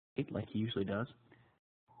like he usually does.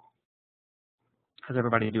 How's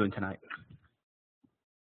everybody doing tonight?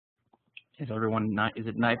 Is everyone night? Is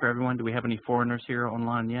it night for everyone? Do we have any foreigners here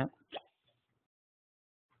online yet?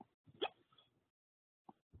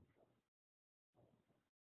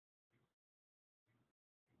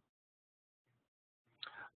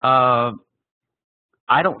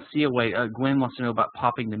 I don't see a way. Gwen wants to know about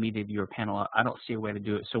popping the media viewer panel. I don't see a way to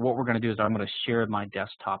do it. So what we're going to do is I'm going to share my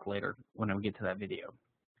desktop later when we get to that video.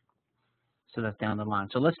 So that's down the line.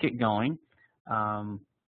 So let's get going. I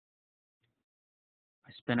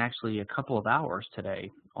spent actually a couple of hours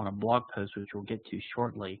today on a blog post, which we'll get to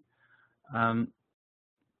shortly.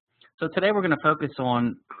 So today we're going to focus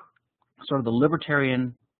on sort of the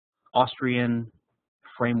libertarian Austrian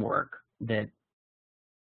framework that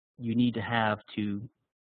you need to have to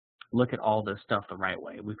look at all this stuff the right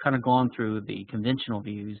way. We've kind of gone through the conventional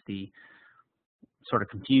views, the sort of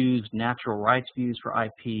confused natural rights views for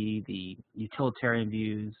IP, the utilitarian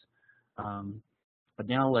views, but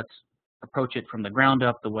now let's approach it from the ground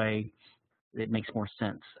up the way it makes more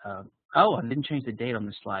sense. Oh, I didn't change the date on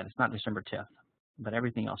this slide. It's not December 10th, but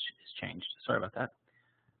everything else is changed. Sorry about that.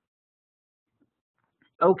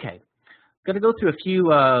 Okay, going to go through a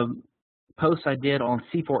few posts I did on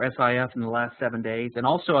C4SIF in the last 7 days, and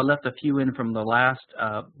also I left a few in from the last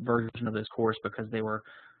version of this course because they were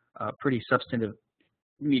pretty substantive,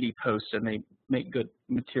 meaty posts, and they make good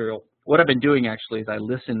material. What I've been doing actually is I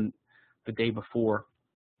listened the day before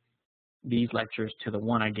these lectures to the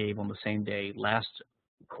one I gave on the same day last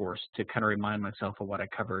course to kind of remind myself of what I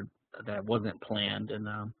covered that wasn't planned, and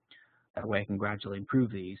that way I can gradually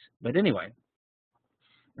improve these. But anyway,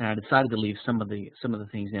 and I decided to leave some of the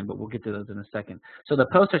things in, but we'll get to those in a second. So the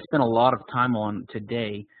post I spent a lot of time on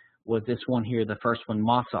today was this one here, the first one,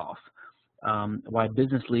 Mossoff, why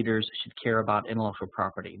business leaders should care about intellectual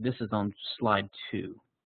property. This is on slide 2.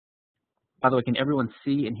 By the way, can everyone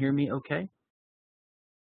see and hear me okay?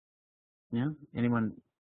 Yeah? Anyone?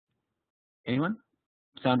 Anyone?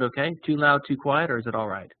 Sound okay? Too loud, too quiet, or is it all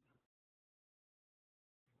right?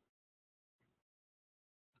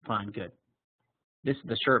 Fine, good. This is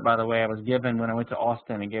the shirt, by the way, I was given when I went to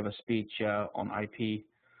Austin and gave a speech on IP.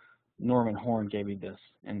 Norman Horn gave me this,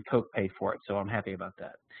 and Coke paid for it, so I'm happy about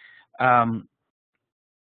that.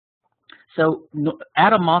 So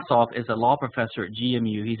Adam Mossoff is a law professor at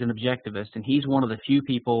GMU. He's an objectivist, and he's one of the few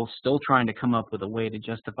people still trying to come up with a way to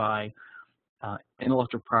justify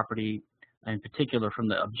intellectual property, in particular from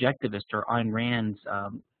the objectivist or Ayn Rand's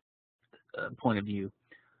point of view.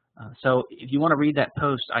 So if you want to read that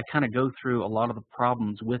post, I kind of go through a lot of the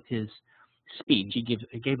problems with his speech. He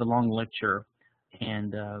gave a long lecture,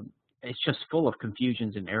 and it's just full of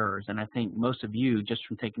confusions and errors. And I think most of you, just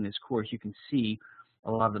from taking this course, you can see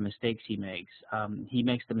a lot of the mistakes he makes. He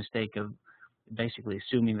makes the mistake of basically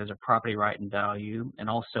assuming there's a property right and value, and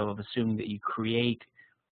also of assuming that you create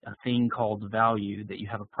a thing called value that you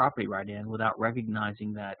have a property right in without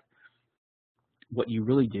recognizing that what you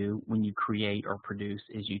really do when you create or produce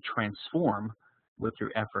is you transform with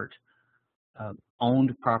your effort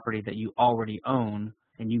owned property that you already own,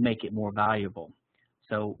 and you make it more valuable.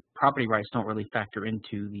 So property rights don't really factor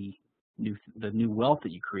into the new wealth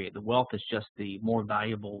that you create. The wealth is just the more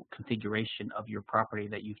valuable configuration of your property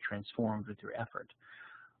that you've transformed with your effort.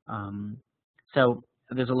 So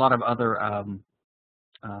there's a lot of other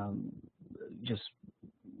just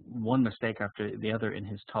one mistake after the other in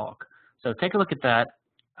his talk. So take a look at that.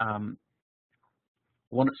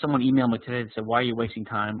 Someone emailed me today and said, why are you wasting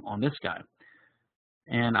time on this guy?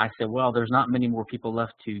 And I said, well, there's not many more people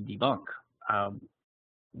left to debunk.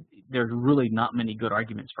 There's really not many good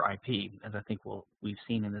arguments for IP, as I think we've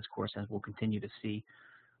seen in this course, and we'll continue to see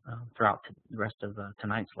throughout the rest of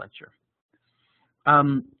tonight's lecture.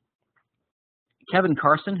 Kevin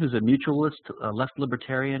Carson, who's a mutualist, left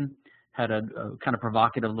libertarian, had a kind of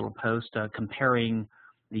provocative little post comparing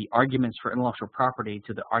the arguments for intellectual property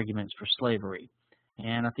to the arguments for slavery.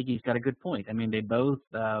 And I think he's got a good point. I mean, they both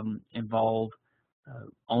involve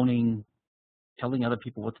telling other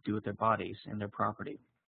people what to do with their bodies and their property.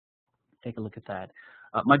 Take a look at that.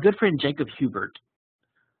 My good friend Jacob Hubert,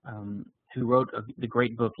 who wrote the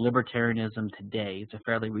great book Libertarianism Today, it's a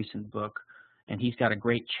fairly recent book, and he's got a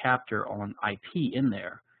great chapter on IP in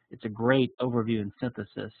there. It's a great overview and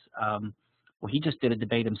synthesis. Well, he just did a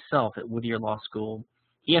debate himself at Whittier Law School.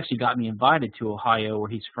 He actually got me invited to Ohio, where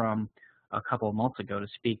he's from, a couple of months ago to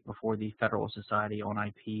speak before the Federal Society on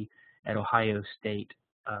IP at Ohio State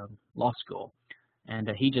Law School. And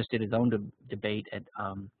he just did his own debate at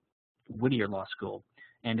Whittier Law School.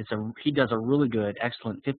 And he does a really good,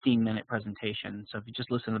 excellent 15-minute presentation. So if you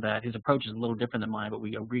just listen to that, his approach is a little different than mine, but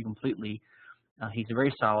we agree completely He's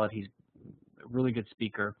very solid. He's a really good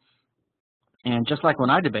speaker. And just like when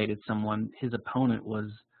I debated someone, his opponent was,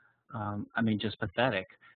 I mean, just pathetic.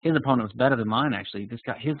 His opponent was better than mine, actually. This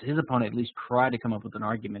guy, his opponent at least tried to come up with an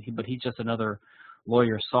argument, but he's just another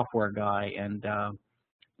lawyer software guy, and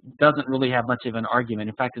doesn't really have much of an argument.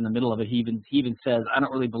 In fact, in the middle of it, he even says, "I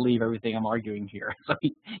don't really believe everything I'm arguing here." So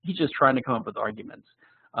he's just trying to come up with arguments.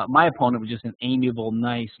 My opponent was just an amiable,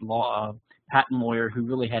 nice patent lawyer who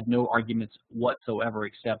really had no arguments whatsoever,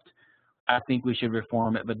 except I think we should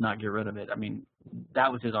reform it but not get rid of it. I mean,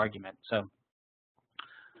 that was his argument. So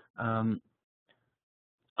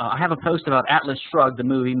I have a post about Atlas Shrugged, the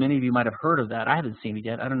movie. Many of you might have heard of that. I haven't seen it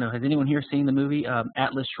yet. I don't know. Has anyone here seen the movie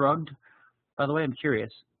Atlas Shrugged? By the way, I'm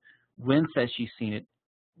curious. Gwen says she's seen it.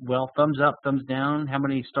 Well, thumbs up, thumbs down. How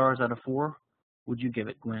many stars out of 4 would you give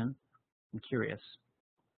it, Gwen? I'm curious.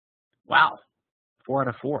 Wow, 4 out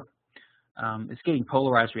of 4. It's getting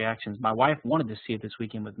polarized reactions. My wife wanted to see it this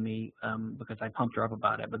weekend with me because I pumped her up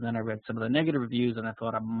about it, but then I read some of the negative reviews and I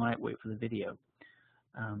thought I might wait for the video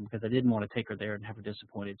because I didn't want to take her there and have her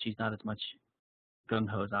disappointed. She's not as much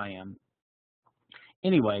gung-ho as I am.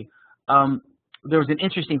 Anyway, there was an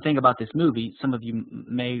interesting thing about this movie. Some of you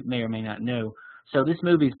may or may not know. So this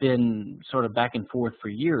movie's been sort of back and forth for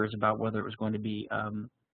years about whether it was going to be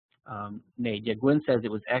made. Yeah, Gwen says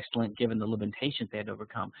it was excellent given the limitations they had to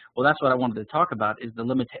overcome. Well, that's what I wanted to talk about, is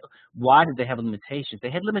the why did they have limitations?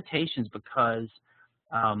 They had limitations because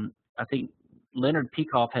I think Leonard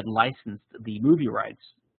Peikoff had licensed the movie rights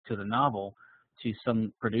to the novel to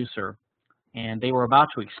some producer, and they were about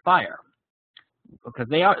to expire because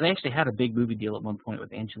they actually had a big movie deal at one point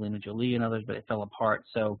with Angelina Jolie and others, but it fell apart.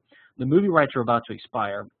 So the movie rights were about to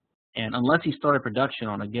expire, and unless he started production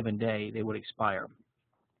on a given day, they would expire.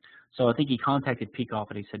 So I think he contacted Peikoff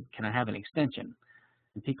and he said, "Can I have an extension?"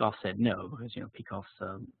 And Peikoff said no, because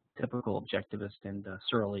Peikoff's typical objectivist and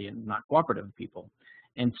surly and not cooperative people.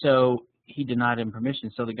 And so he denied him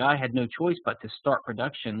permission. So the guy had no choice but to start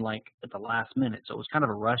production like at the last minute. So it was kind of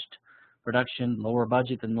a rushed production, lower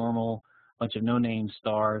budget than normal, bunch of no-name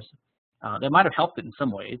stars. That might have helped it in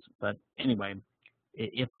some ways, but anyway,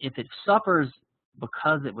 if it suffers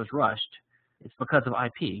because it was rushed, it's because of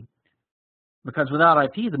IP. Because without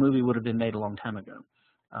IP, the movie would have been made a long time ago,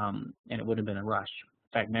 and it would have been a rush.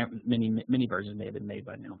 In fact, many versions may have been made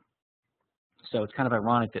by now. So it's kind of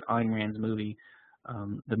ironic that Ayn Rand's movie,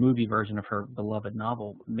 the movie version of her beloved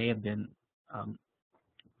novel, may have been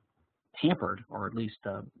hampered or at least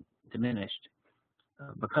diminished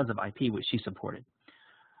because of IP, which she supported.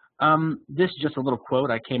 This is just a little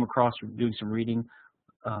quote I came across from doing some reading.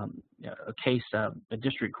 A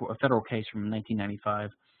federal case from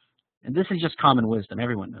 1995. And this is just common wisdom.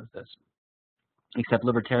 Everyone knows this, except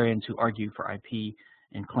libertarians who argue for IP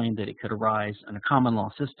and claim that it could arise in a common law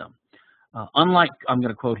system. I'm going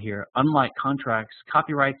to quote here, unlike contracts,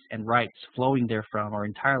 copyrights and rights flowing therefrom are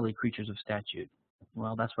entirely creatures of statute.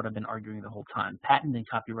 Well, that's what I've been arguing the whole time. Patent and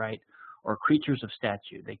copyright are creatures of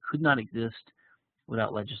statute. They could not exist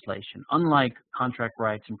without legislation. Unlike contract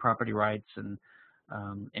rights and property rights and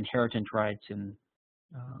inheritance rights and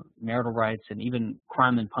marital rights and even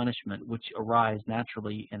crime and punishment, which arise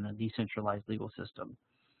naturally in a decentralized legal system.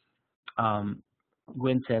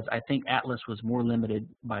 Gwen says, I think Atlas was more limited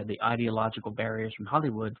by the ideological barriers from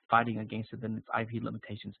Hollywood fighting against it than its IP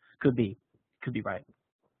limitations. Could be right.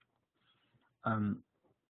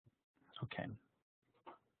 Okay.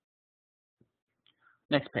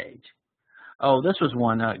 Next page. Oh, this was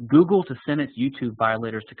one. Google to sentence YouTube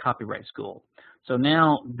violators to copyright school. So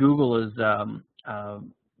now Google is,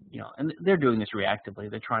 and they're doing this reactively.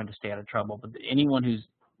 They're trying to stay out of trouble. But anyone who's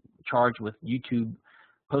charged with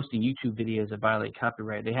posting YouTube videos that violate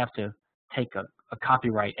copyright, they have to take a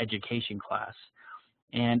copyright education class.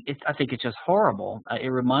 And I think it's just horrible. It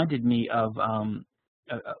reminded me of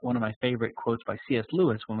one of my favorite quotes by C.S.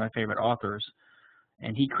 Lewis, one of my favorite authors.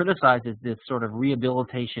 And he criticizes this sort of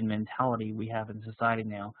rehabilitation mentality we have in society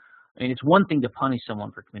now. I mean, it's one thing to punish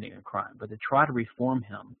someone for committing a crime, but to try to reform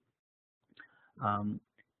him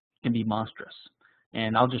can be monstrous.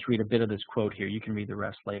 And I'll just read a bit of this quote here. You can read the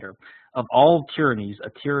rest later. Of all tyrannies, a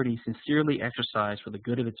tyranny sincerely exercised for the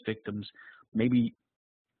good of its victims may be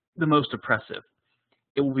the most oppressive.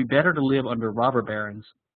 It will be better to live under robber barons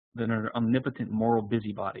than under omnipotent moral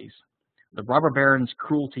busybodies. The robber baron's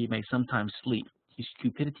cruelty may sometimes sleep. His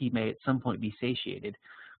stupidity may at some point be satiated.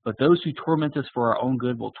 But those who torment us for our own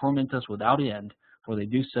good will torment us without end, for they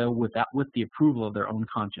do so with the approval of their own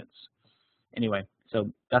conscience. Anyway,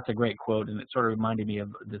 so that's a great quote, and it sort of reminded me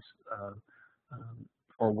of this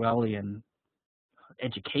Orwellian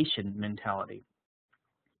education mentality.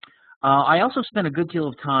 I also spent a good deal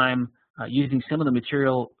of time using some of the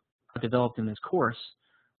material developed in this course,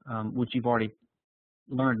 which you've already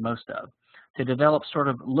learned most of, to develop sort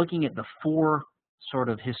of looking at the 4 sort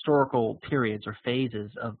of historical periods or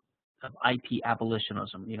phases of IP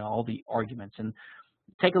abolitionism, all the arguments. And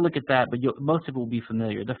take a look at that, but most of it will be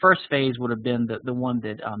familiar. The first phase would have been the one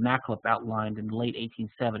that MacLup outlined in the late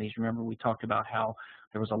 1870s. Remember, we talked about how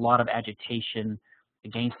there was a lot of agitation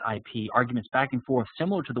against IP, arguments back and forth,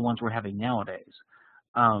 similar to the ones we're having nowadays,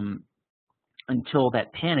 until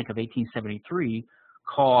that panic of 1873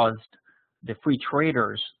 caused the free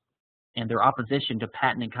traders and their opposition to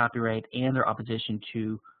patent and copyright and their opposition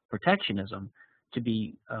to protectionism to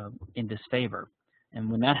be in disfavor. And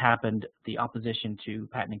when that happened, the opposition to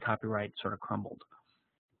patent and copyright sort of crumbled.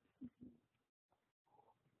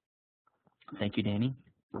 Thank you, Danny.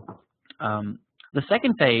 The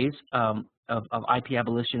second phase of IP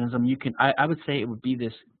abolitionism, I would say it would be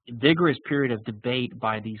this vigorous period of debate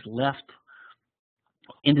by these left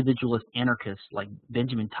individualist anarchists like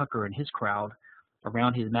Benjamin Tucker and his crowd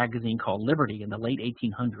around his magazine called Liberty in the late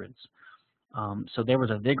 1800s. So there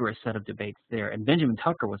was a vigorous set of debates there, and Benjamin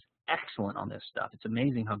Tucker was excellent on this stuff. It's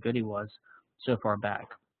amazing how good he was so far back.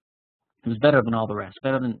 He was better than all the rest,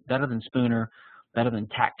 better than Spooner, better than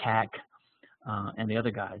Tack Tack, and the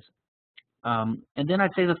other guys. And then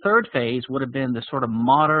I'd say the third phase would have been the sort of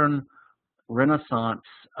modern renaissance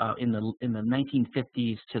in the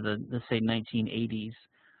 1950s to the, let's say, 1980s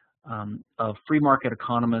of free market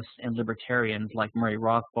economists and libertarians like Murray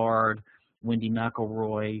Rothbard, Wendy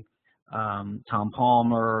McElroy, Tom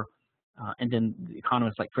Palmer, and then the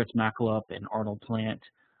economists like Fritz MacLup and Arnold Plant,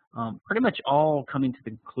 pretty much all coming to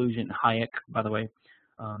the conclusion, Hayek, by the way,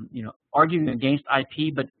 arguing against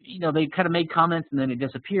IP, but they kind of made comments and then it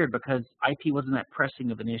disappeared because IP wasn't that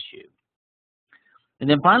pressing of an issue. And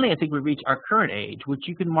then finally, I think we reach our current age, which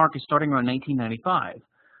you can mark as starting around 1995,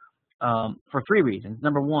 for 3 reasons.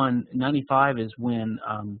 Number one, 95 is when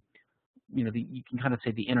you can kind of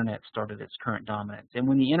say the internet started its current dominance. And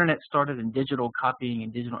when the internet started and digital copying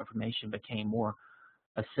and digital information became more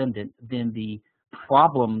ascendant, then the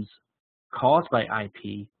problems caused by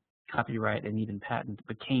IP, copyright, and even patent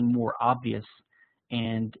became more obvious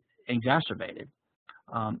and exacerbated.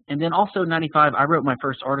 And then also 95, I wrote my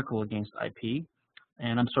first article against IP,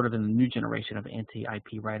 and I'm sort of in the new generation of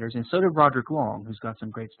anti-IP writers, and so did Roderick Long, who's got some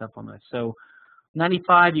great stuff on this. So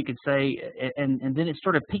 95, you could say, and then it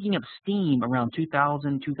started picking up steam around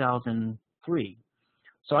 2000, 2003.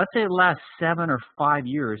 So I'd say the last 7 or 5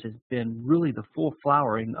 years has been really the full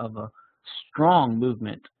flowering of a strong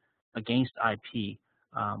movement against IP.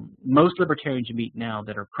 Most libertarians you meet now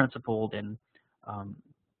that are principled and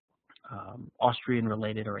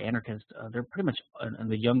Austrian-related or anarchist, they're pretty much,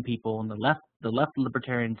 and the young people and the left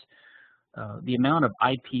libertarians, the amount of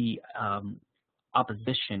IP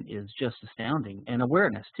opposition is just astounding, and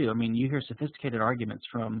awareness too. I mean, you hear sophisticated arguments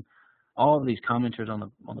from all of these commenters on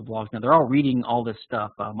the blogs. Now they're all reading all this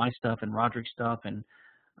stuff, my stuff and Roderick's stuff, and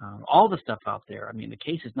all the stuff out there. I mean, the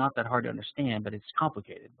case is not that hard to understand, but it's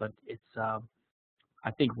complicated. But it's,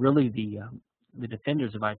 I think, really the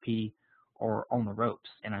defenders of IP are on the ropes,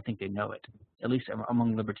 and I think they know it, at least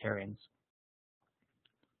among libertarians.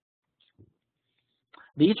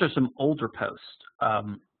 These are some older posts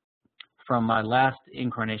from my last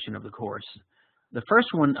incarnation of the course. The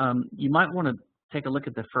first one, you might want to take a look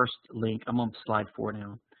at the first link. I'm on slide 4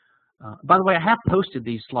 now. By the way, I have posted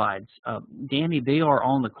these slides. Danny, they are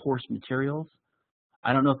on the course materials.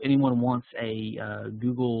 I don't know if anyone wants a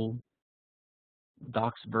Google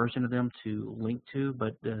Docs version of them to link to,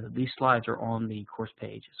 but these slides are on the course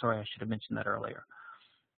page. Sorry, I should have mentioned that earlier.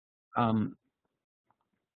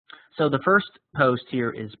 So the first post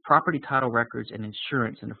here is Property Title Records and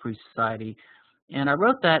Insurance in a Free Society. And I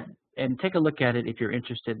wrote that, and take a look at it if you're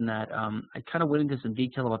interested in that. I kind of went into some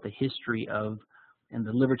detail about the history of and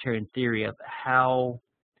the libertarian theory of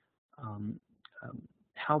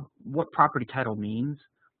what property title means,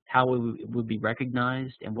 how it would be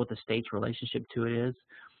recognized, and what the state's relationship to it is.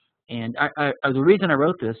 And the reason I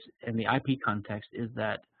wrote this in the IP context is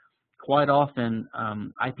that quite often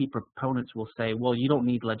IP proponents will say, well, you don't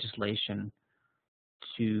need legislation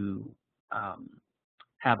to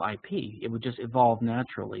have IP. It would just evolve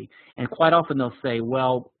naturally. And quite often they'll say,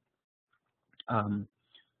 well,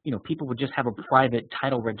 people would just have a private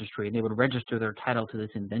title registry, and they would register their title to this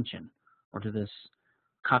invention or to this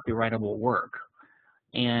copyrightable work.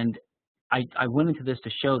 And I went into this to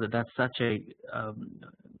show that that's such a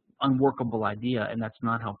unworkable idea, and that's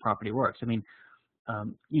not how property works. I mean,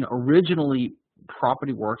 originally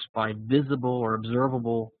property works by visible or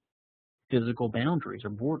observable physical boundaries or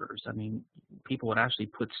borders. I mean, people would actually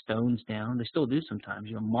put stones down. They still do sometimes,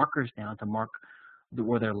 markers down to mark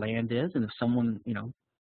where their land is. And if someone,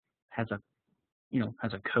 has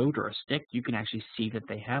a coat or a stick, you can actually see that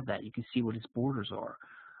they have that. You can see what its borders are.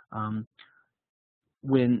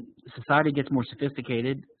 When society gets more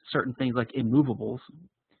sophisticated, certain things like immovables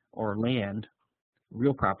or land,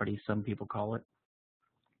 real property, some people call it,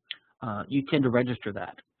 you tend to register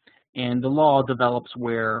that. And the law develops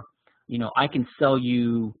where, I can sell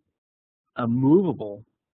you a movable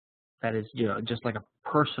that is, just like a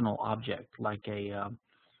personal object, like a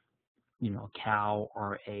cow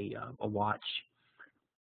or a watch.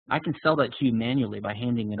 I can sell that to you manually by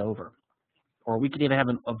handing it over. Or we could even have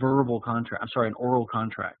an oral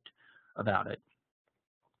contract about it.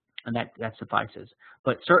 And that suffices.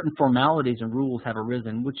 But certain formalities and rules have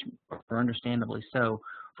arisen, which are understandably so,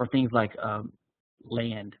 for things like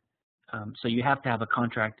land. So you have to have a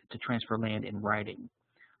contract to transfer land in writing.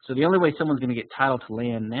 So the only way someone's going to get title to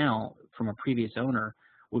land now from a previous owner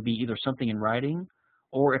would be either something in writing,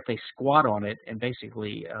 or if they squat on it and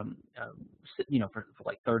basically, for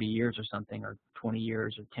like 30 years or something, or 20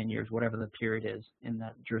 years or 10 years, whatever the period is in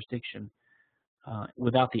that jurisdiction,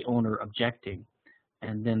 without the owner objecting,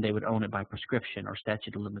 and then they would own it by prescription or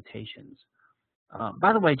statute of limitations.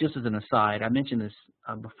 By the way, just as an aside, I mentioned this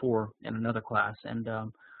before in another class, and I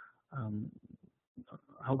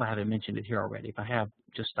hope I haven't mentioned it here already. If I have,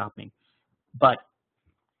 just stop me. But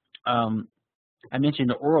I mentioned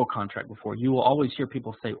the oral contract before. You will always hear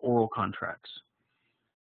people say oral contracts,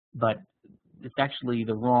 but it's actually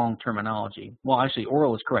the wrong terminology. Well, actually,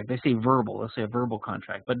 oral is correct. They say verbal. They'll say a verbal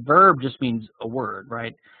contract, but verb just means a word,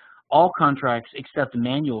 right? All contracts except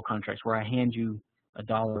manual contracts, where I hand you $1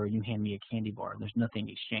 or you hand me a candy bar. There's nothing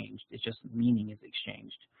exchanged. It's just meaning is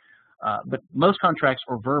exchanged. But most contracts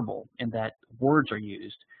are verbal in that words are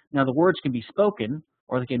used. Now, the words can be spoken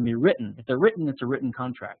or they can be written. If they're written, it's a written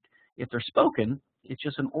contract. If they're spoken, it's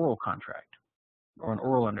just an oral contract or an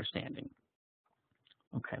oral understanding.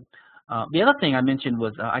 Okay. The other thing I mentioned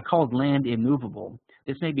was I called land immovable.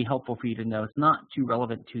 This may be helpful for you to know. It's not too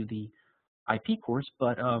relevant to the IP course,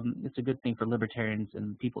 but it's a good thing for libertarians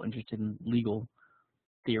and people interested in legal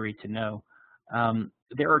theory to know.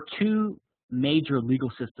 There are two major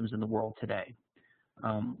legal systems in the world today.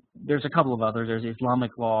 There's a couple of others. There's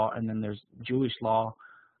Islamic law, and then there's Jewish law,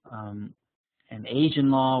 and Asian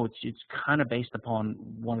law, which is kind of based upon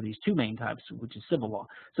one of these two main types, which is civil law.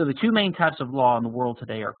 So the two main types of law in the world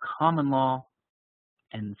today are common law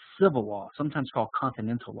and civil law, sometimes called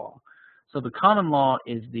continental law. So the common law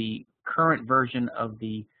is the current version of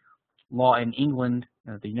the law in England,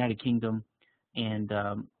 the United Kingdom, and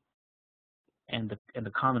the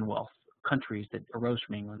Commonwealth countries that arose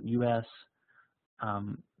from England: U.S.,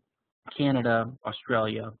 Canada,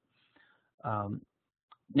 Australia.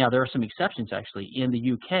 Now, there are some exceptions, actually. In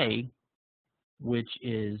the UK, which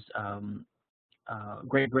is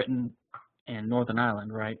Great Britain and Northern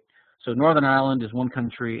Ireland, right? So Northern Ireland is one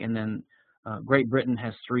country, and then Great Britain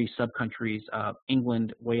has three sub-countries,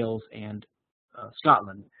 England, Wales, and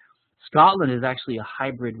Scotland. Scotland is actually a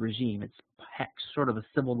hybrid regime. It's sort of a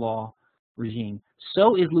civil law regime.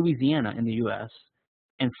 So is Louisiana in the U.S.,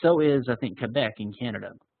 and so is, I think, Quebec in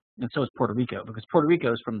Canada, and so is Puerto Rico, because Puerto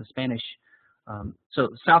Rico is from the Spanish. So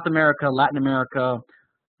South America, Latin America,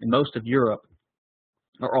 and most of Europe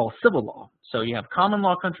are all civil law. So you have common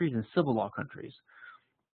law countries and civil law countries.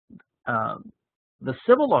 The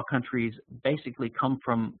civil law countries basically come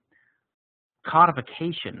from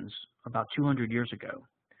codifications about 200 years ago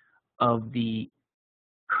of the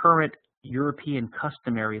current European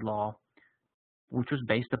customary law, which was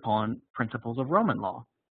based upon principles of Roman law.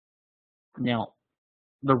 Now,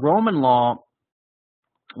 the Roman law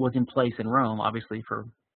was in place in Rome, obviously, for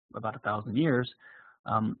about 1,000 years,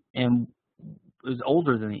 and was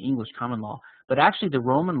older than the English common law. But actually, the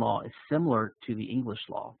Roman law is similar to the English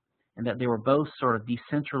law, in that they were both sort of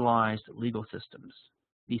decentralized legal systems.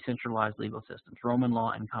 Roman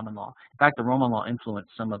law and common law. In fact, the Roman law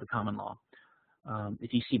influenced some of the common law.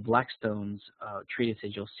 If you see Blackstone's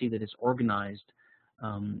treatises, you'll see that it's organized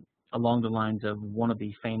along the lines of one of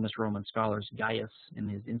the famous Roman scholars, Gaius, in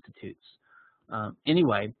his Institutes.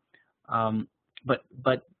 Anyway, but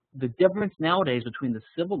the difference nowadays between the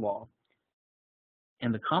civil law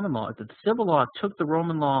and the common law is that the civil law took the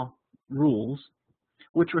Roman law rules,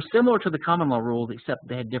 which were similar to the common law rules, except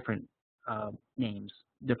they had different names,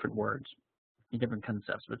 different words, and different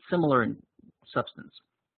concepts, but similar in substance.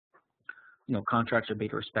 You know, contracts are to be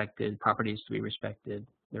respected, property is to be respected,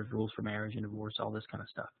 there's rules for marriage and divorce, all this kind of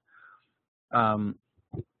stuff.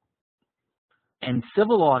 And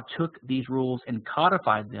civil law took these rules and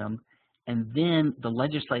codified them and then the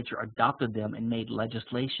legislature adopted them and made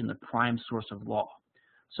legislation the prime source of law.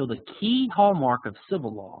 So the key hallmark of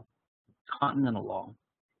civil law, continental law,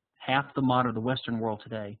 half the modern, the Western world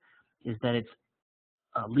today, is that it's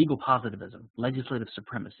legal positivism, legislative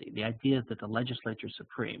supremacy. The idea is that the legislature is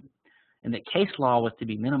supreme, and that case law was to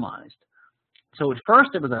be minimized. So at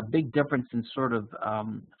first, there was a big difference in sort of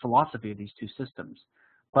philosophy of these two systems.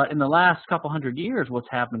 But in the last couple hundred years, what's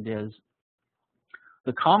happened is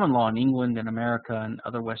the common law in England and America and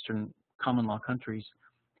other Western common law countries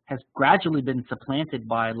has gradually been supplanted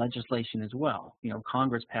by legislation as well. You know,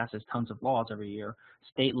 Congress passes tons of laws every year.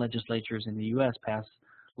 State legislatures in the U.S. pass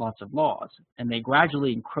lots of laws, and they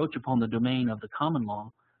gradually encroach upon the domain of the common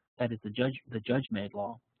law, that is the judge-made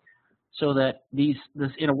law, so that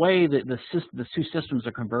in a way, the two systems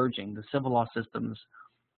are converging. The civil law systems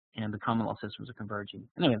and the common law systems are converging.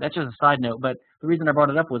 Anyway, that's just a side note, but the reason I brought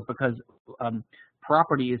it up was because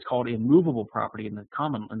property is called immovable property in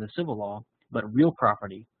the civil law, but real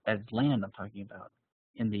property, that is land I'm talking about,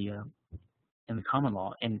 in the common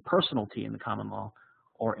law, and personality in the common law,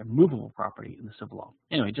 or immovable property in the civil law.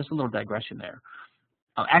 Anyway, just a little digression there.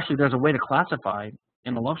 Actually, there's a way to classify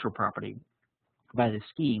intellectual property by this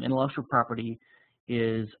scheme. Intellectual property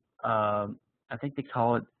is, I think they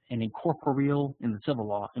call it an incorporeal in the civil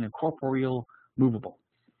law, an incorporeal movable.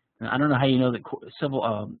 And I don't know how you know that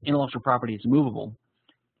intellectual property is movable,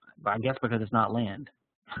 but I guess because it's not land.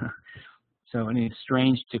 So I mean, it's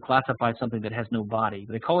strange to classify something that has no body.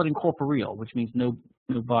 But they call it incorporeal, which means no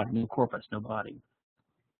body, no corpus, no body.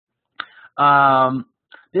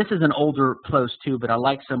 This is an older post too, but I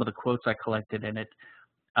like some of the quotes I collected in it.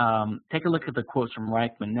 Take a look at the quotes from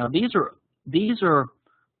Reichman. Now these are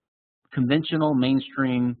conventional,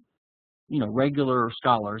 mainstream, regular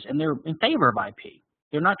scholars, and they're in favor of IP.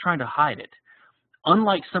 They're not trying to hide it.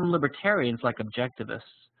 Unlike some libertarians, like objectivists,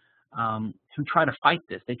 who try to fight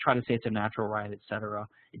this. They try to say it's a natural right, etc.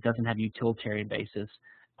 It doesn't have a utilitarian basis.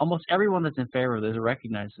 Almost everyone that's in favor of this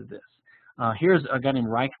recognizes this. Here's a guy named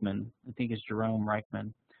Reichman. I think it's Jerome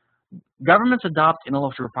Reichman. Governments adopt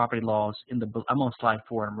intellectual property laws I'm on slide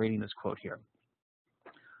 4. I'm reading this quote here.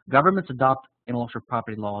 Governments adopt intellectual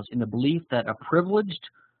property laws in the belief that a privileged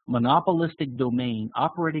monopolistic domain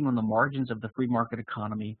operating on the margins of the free market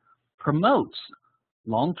economy promotes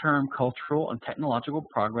long-term cultural and technological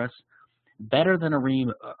progress better than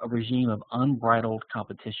a regime of unbridled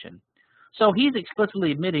competition. So he's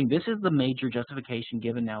explicitly admitting this is the major justification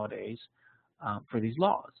given nowadays for these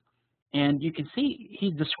laws. And you can see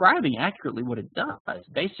he's describing accurately what it does.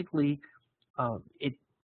 Basically, it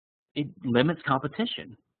limits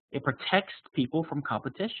competition. It protects people from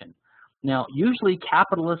competition. Now, usually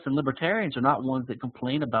capitalists and libertarians are not ones that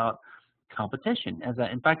complain about competition.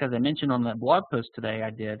 In fact, as I mentioned on that blog post today I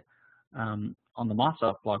did on the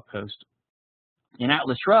Mossoff blog post, in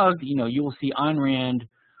Atlas Shrugged, you will see Ayn Rand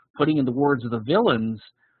putting in the words of the villains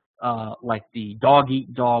like the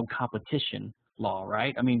dog-eat-dog competition law,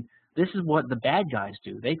 right? I mean, this is what the bad guys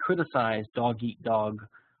do. They criticize dog-eat-dog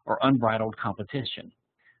or unbridled competition.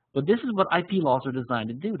 But this is what IP laws are designed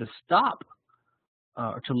to do, to stop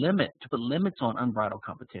or to put limits on unbridled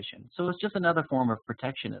competition. So it's just another form of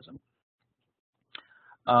protectionism.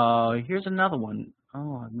 Here's another one.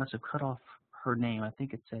 Oh, I must have cut off her name. I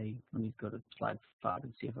think it's let me go to slide 5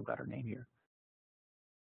 and see if I've got her name here.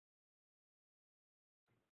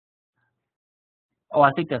 Oh,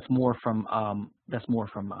 I think that's more from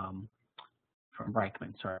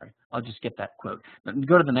Reichman. Sorry, I'll just get that quote.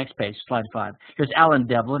 Go to the next page, slide 5. Here's Alan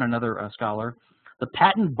Devlin, another scholar. The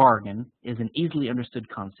patent bargain is an easily understood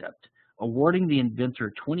concept. Awarding the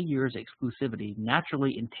inventor 20 years exclusivity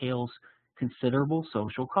naturally entails considerable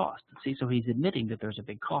social cost. See, so he's admitting that there's a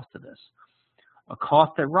big cost to this, a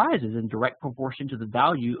cost that rises in direct proportion to the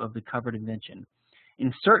value of the covered invention.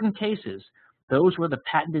 In certain cases, those where the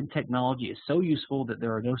patented technology is so useful that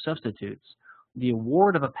there are no substitutes, the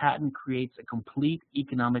award of a patent creates a complete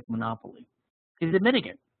economic monopoly. He's admitting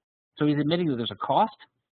it. So he's admitting that there's a cost,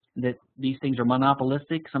 that these things are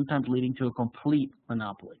monopolistic, sometimes leading to a complete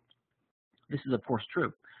monopoly. This is, of course,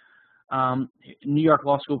 true. New York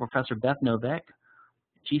Law School professor Beth Novak,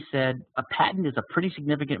 she said, a patent is a pretty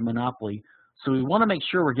significant monopoly, so we want to make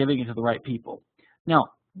sure we're giving it to the right people. Now,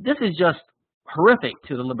 this is just horrific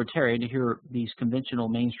to the libertarian to hear these conventional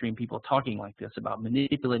mainstream people talking like this about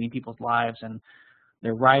manipulating people's lives and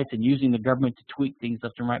their rights and using the government to tweak things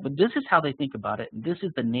left and right. But this is how they think about it, and this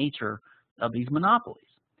is the nature of these monopolies.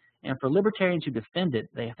 And for libertarians who defend it,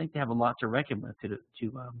 I think they have a lot to reckon with because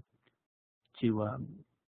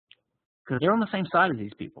they're on the same side as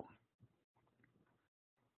these people.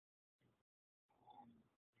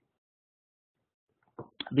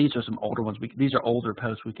 These are some older ones. These are older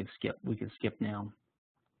posts we can skip. We can skip now.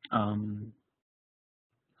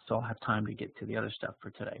 So I'll have time to get to the other stuff for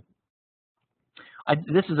today.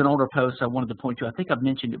 This is an older post I wanted to point to. I think I've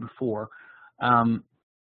mentioned it before. And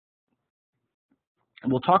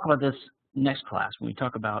we'll talk about this next class when we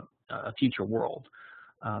talk about a future world,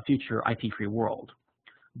 future IP-free world.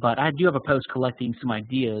 But I do have a post collecting some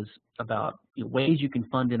ideas about ways you can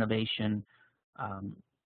fund innovation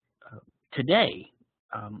today,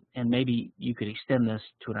 and maybe you could extend this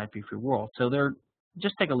to an IP-free world. So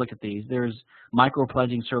just take a look at these. There's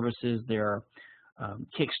micro-pledging services. There are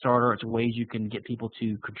Kickstarter. It's ways you can get people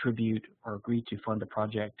to contribute or agree to fund a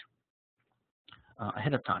project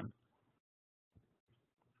ahead of time.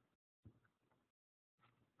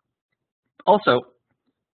 Also,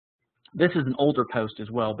 this is an older post as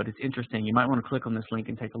well, but it's interesting. You might want to click on this link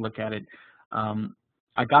and take a look at it.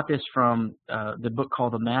 I got this from the book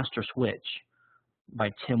called The Master Switch by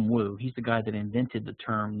Tim Wu. He's the guy that invented the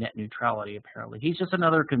term net neutrality, apparently. He's just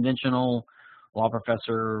another conventional law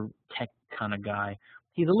professor, tech kind of guy.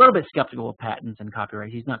 He's a little bit skeptical of patents and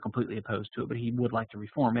copyright. He's not completely opposed to it, but he would like to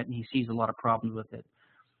reform it, and he sees a lot of problems with it.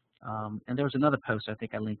 And there was another post I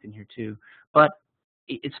think I linked in here too. But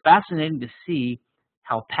it's fascinating to see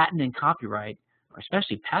how patent and copyright, or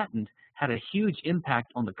especially patent, had a huge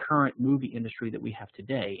impact on the current movie industry that we have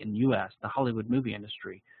today in the U.S., the Hollywood movie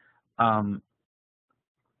industry. How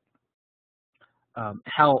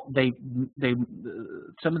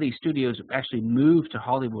some of these studios actually moved to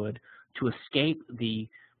Hollywood to escape the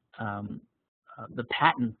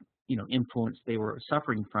patent influence they were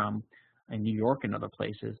suffering from in New York and other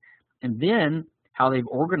places, and then how they've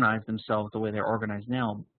organized themselves the way they're organized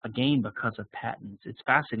now, again because of patents. It's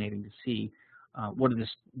fascinating to see what a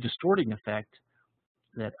distorting effect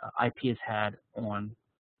that IP has had on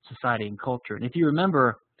society and culture. And if you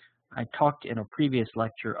remember, I talked in a previous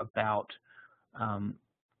lecture about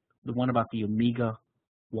the one about the Omega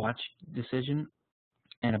watch decision,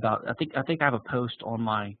 and about I think I have a post on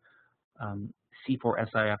my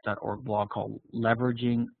c4sif.org blog called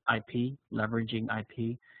Leveraging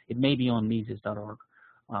IP. It may be on Mises.org.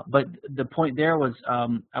 But the point there was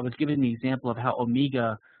I was giving the example of how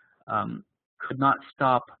Omega could not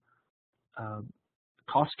stop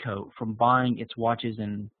Costco from buying its watches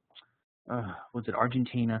in, was it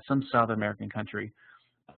Argentina, some South American country,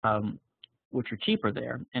 which are cheaper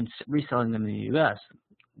there, and reselling them in the U.S.,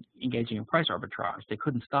 engaging in price arbitrage. They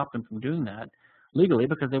couldn't stop them from doing that legally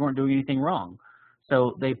because they weren't doing anything wrong.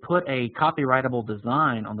 So they put a copyrightable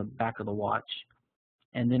design on the back of the watch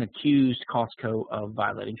and then accused Costco of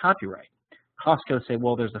violating copyright. Costco said,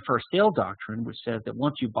 well, there's the first sale doctrine, which says that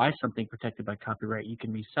once you buy something protected by copyright, you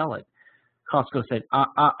can resell it. Costco said,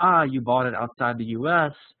 you bought it outside the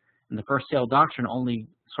U.S., and the first sale doctrine only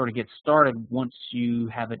sort of gets started once you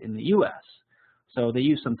have it in the U.S. So they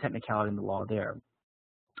use some technicality in the law there.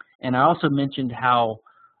 And I also mentioned how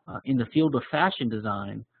in the field of fashion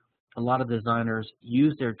design, a lot of designers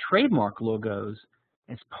use their trademark logos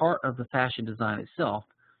as part of the fashion design itself,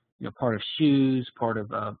 part of shoes, part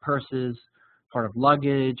of purses, part of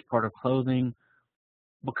luggage, part of clothing,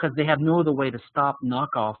 because they have no other way to stop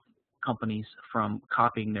knockoff companies from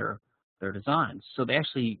copying their designs. So they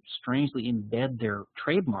actually strangely embed their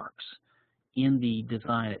trademarks in the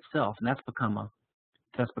design itself, and that's become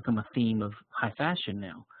a theme of high fashion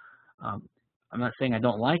now. I'm not saying I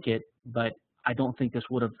don't like it, but I don't think this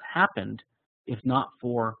would have happened if not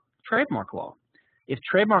for trademark law. If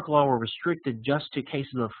trademark law were restricted just to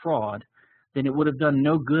cases of fraud, then it would have done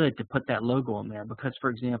no good to put that logo on there because, for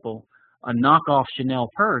example, a knockoff Chanel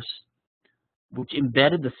purse, which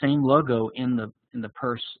embedded the same logo in the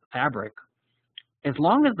purse fabric, as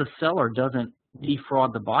long as the seller doesn't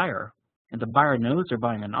defraud the buyer and the buyer knows they're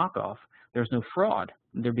buying a knockoff, there's no fraud.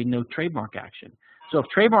 There'd be no trademark action. So if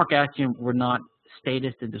trademark action were not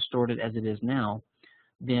statist and distorted as it is now,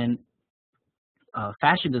 then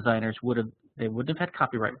fashion designers wouldn't have had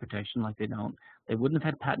copyright protection like they don't. They wouldn't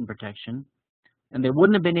have had patent protection, and they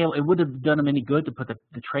wouldn't have been able. It wouldn't have done them any good to put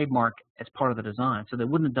the trademark as part of the design. So they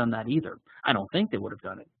wouldn't have done that either. I don't think they would have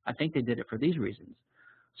done it. I think they did it for these reasons.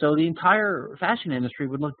 So the entire fashion industry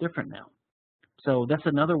would look different now. So that's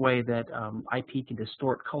another way that IP can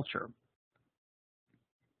distort culture.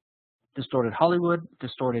 Distorted Hollywood,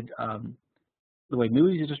 distorted the way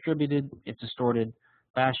movies are distributed. It's distorted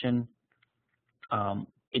fashion.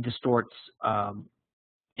 It distorts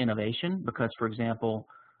innovation because, for example,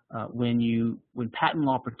 when patent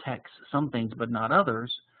law protects some things but not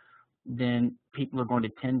others, then people are going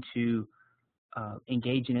to tend to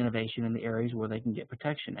engage in innovation in the areas where they can get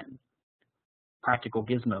protection in. Practical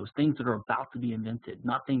gizmos, things that are about to be invented,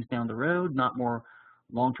 not things down the road, not more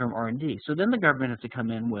long-term R&D. So then the government has to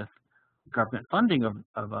come in with government funding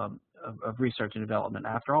of research and development.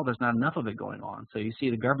 After all, there's not enough of it going on. So you see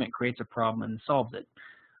the government creates a problem and solves it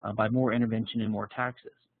by more intervention and more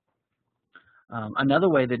taxes. Another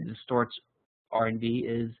way that it distorts R&D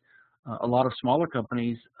is a lot of smaller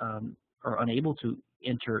companies are unable to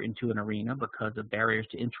enter into an arena because of barriers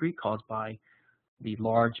to entry caused by the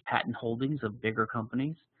large patent holdings of bigger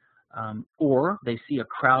companies, or they see a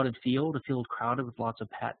crowded field, a field crowded with lots of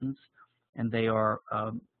patents, and they're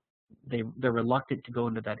reluctant to go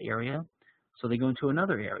into that area, so they go into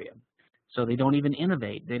another area. So they don't even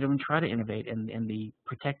innovate. They don't even try to innovate in the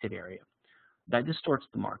protected area. That distorts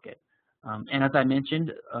the market. And as I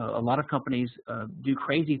mentioned, a lot of companies do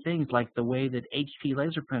crazy things like the way that HP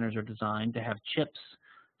laser printers are designed to have chips,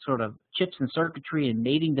 sort of chips and circuitry and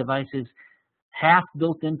mating devices, half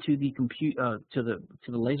built into the to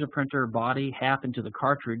the laser printer body, half into the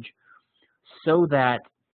cartridge, so that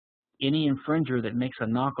any infringer that makes a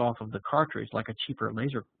knockoff of the cartridge, like a cheaper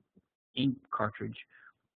laser ink cartridge,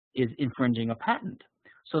 is infringing a patent.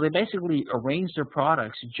 So they basically arrange their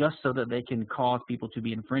products just so that they can cause people to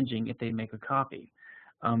be infringing if they make a copy.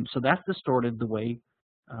 So that's distorted the way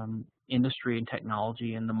industry and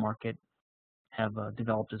technology and the market have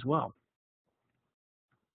developed as well.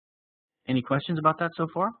 Any questions about that so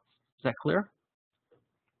far? Is that clear?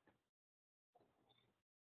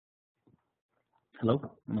 Hello,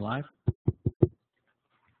 am I live?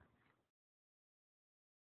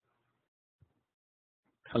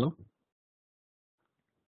 Hello?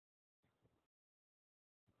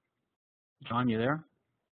 John, you there?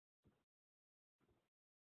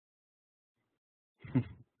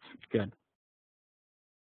 Good.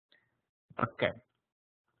 Okay.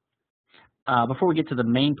 Before we get to the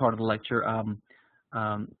main part of the lecture,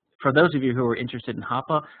 for those of you who are interested in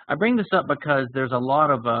Hoppe, I bring this up because there's a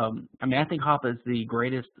lot of, I mean, I think Hoppe is the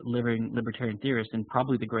greatest living libertarian theorist and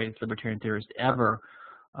probably the greatest libertarian theorist ever,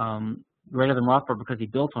 greater than Rothbard because he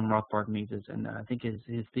built on Rothbard Mises, and I think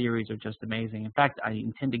his theories are just amazing. In fact, I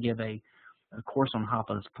intend to give a course on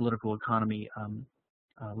Hoppe's political economy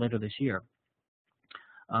later this year.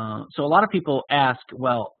 So a lot of people ask,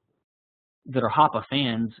 well, that are Hoppe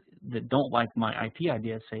fans that don't like my IP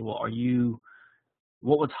ideas say, well,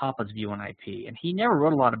 what was Hoppe's view on IP? And he never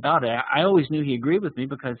wrote a lot about it. I always knew he agreed with me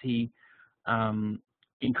because he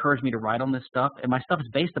encouraged me to write on this stuff, and my stuff is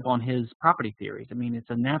based upon his property theories. I mean, it's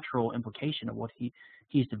a natural implication of what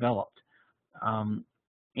he's developed.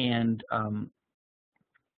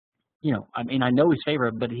 You know, I mean, I know his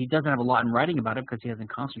favorite, but he doesn't have a lot in writing about it because he hasn't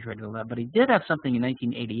concentrated on that. But he did have something in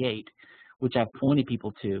 1988, which I've pointed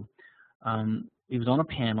people to. He was on a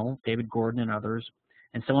panel, David Gordon and others,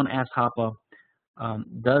 and someone asked Hoppe,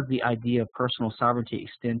 does the idea of personal sovereignty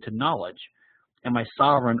extend to knowledge? Am I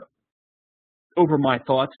sovereign over my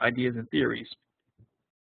thoughts, ideas, and theories?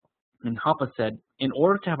 And Hoppe said, in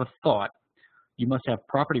order to have a thought, you must have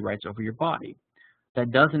property rights over your body.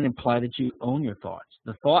 That doesn't imply that you own your thoughts.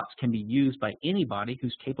 The thoughts can be used by anybody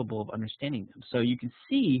who's capable of understanding them. So you can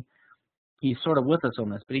see he's sort of with us on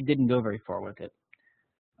this, but he didn't go very far with it.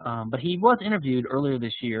 But he was interviewed earlier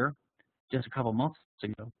this year, just a couple months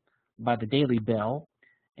ago, by the Daily Bell,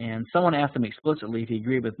 and someone asked him explicitly if he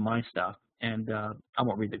agreed with my stuff, and I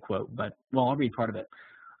won't read the quote, but, well, I'll read part of it.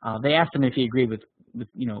 They asked him if he agreed with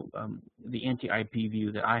you know, the anti-IP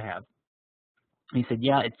view that I have. He said,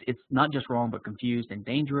 yeah, it's not just wrong, but confused and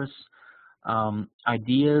dangerous.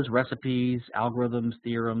 Ideas, recipes, algorithms,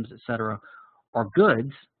 theorems, etc., are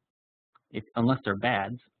goods, unless they're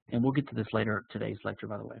bads. And we'll get to this later today's lecture,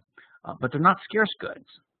 by the way. But they're not scarce goods.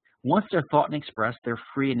 Once they're thought and expressed, they're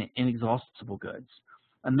free and inexhaustible goods.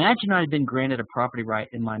 Imagine I had been granted a property right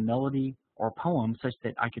in my melody or poem such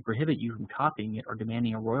that I could prohibit you from copying it or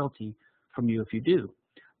demanding a royalty from you if you do.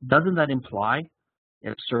 Doesn't that imply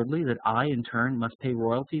absurdly that I, in turn, must pay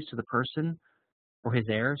royalties to the person or his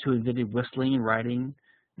heirs who invented whistling and writing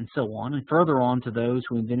and so on, and further on to those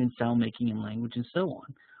who invented sound making and language and so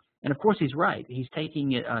on? And of course he's right. He's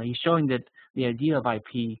taking it, he's showing that the idea of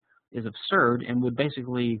IP is absurd and would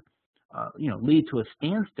basically you know, lead to a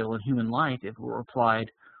standstill in human life if it were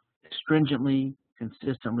applied stringently,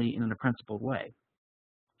 consistently, and in a principled way.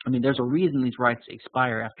 I mean, there's a reason these rights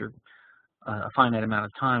expire after a finite amount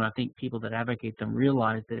of time. I think people that advocate them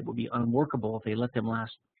realize that it would be unworkable if they let them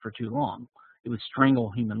last for too long. It would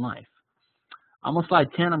strangle human life. I'm on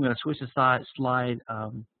slide 10. I'm going to switch to slide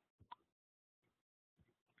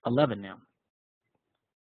 11 now.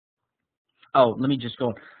 Oh, let me just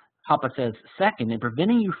go. Hoppe says, second, in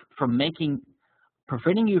preventing you from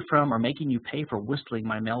or making you pay for whistling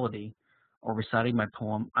my melody or reciting my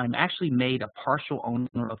poem, I'm actually made a partial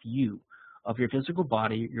owner of you, of your physical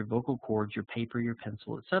body, your vocal cords, your paper, your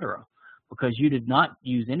pencil, etc., because you did not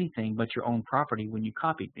use anything but your own property when you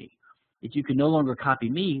copied me. If you can no longer copy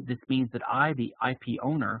me, this means that I, the IP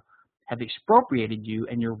owner, have expropriated you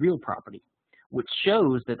and your real property, which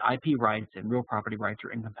shows that IP rights and real property rights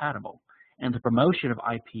are incompatible. And the promotion of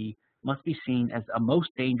IP must be seen as a most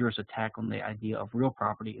dangerous attack on the idea of real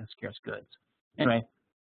property and scarce goods. Anyway,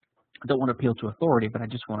 I don't want to appeal to authority, but I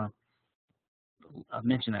just want to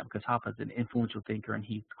mention that because Hoppe is an influential thinker, and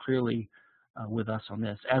he's clearly with us on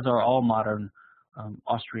this, as are all modern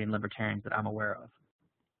Austrian libertarians that I'm aware of.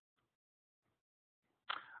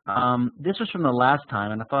 This was from the last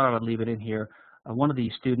time, and I thought I would leave it in here. One of the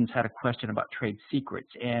students had a question about trade secrets,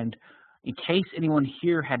 and in case anyone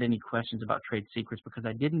here had any questions about trade secrets, because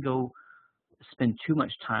I didn't go spend too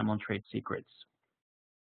much time on trade secrets.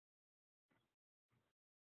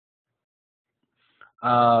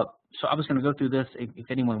 So I was going to go through this if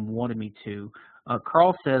anyone wanted me to.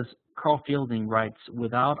 Carl Fielding writes,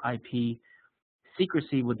 without IP,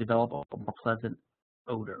 secrecy would develop a more pleasant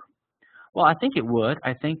odor. Well, I think it would.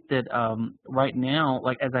 I think that right now,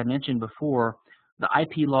 like as I mentioned before, the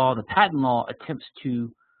IP law, the patent law attempts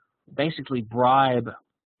to basically bribe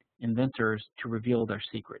inventors to reveal their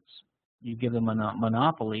secrets. You give them a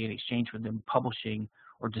monopoly in exchange for them publishing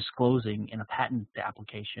or disclosing in a patent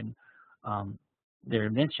application their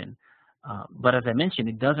invention. But as I mentioned,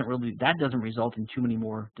 that doesn't result in too many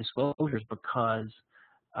more disclosures, because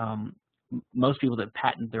most people that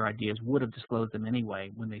patent their ideas would have disclosed them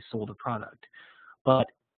anyway when they sold a product. But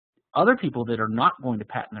other people that are not going to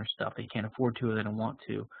patent their stuff, they can't afford to or they don't want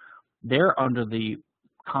to, they're under the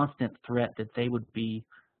constant threat that they would be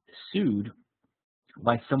sued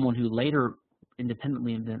by someone who later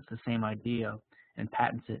independently invents the same idea and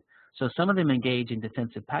patents it. So some of them engage in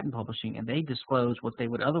defensive patent publishing, and they disclose what they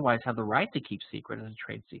would otherwise have the right to keep secret as a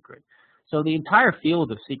trade secret. So the entire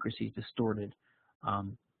field of secrecy is distorted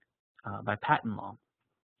by patent law.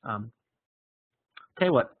 Tell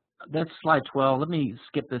you what, that's slide 12. Let me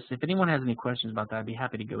skip this. If anyone has any questions about that, I'd be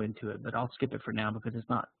happy to go into it, but I'll skip it for now because it's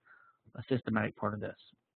not a systematic part of this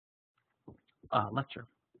lecture.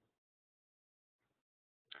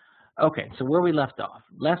 Okay, so where we left off.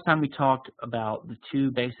 Last time we talked about the two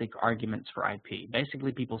basic arguments for IP.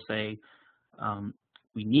 Basically, people say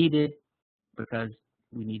we need it because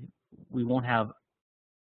we won't have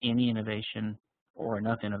any innovation or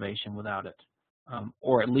enough innovation without it,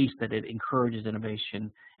 or at least that it encourages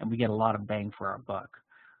innovation and we get a lot of bang for our buck.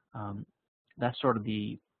 That's sort of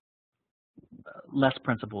the less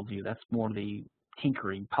principled view. That's more the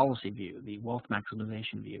tinkering policy view, the wealth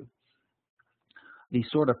maximization view. The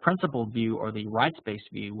sort of principled view, or the rights-based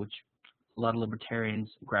view, which a lot of libertarians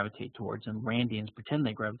gravitate towards and Randians pretend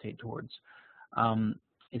they gravitate towards,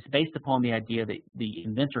 is based upon the idea that the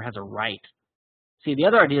inventor has a right. See, the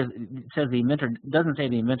other idea says the inventor doesn't say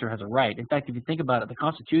the inventor has a right. In fact, if you think about it, the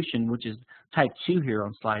Constitution, which is type 2 here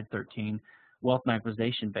on slide 13, wealth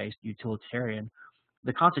maximization-based utilitarian,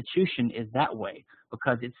 the Constitution is that way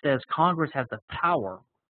because it says Congress has the power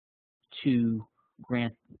to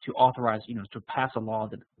authorize, to pass a law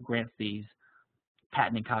that grants these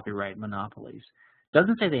patent and copyright monopolies.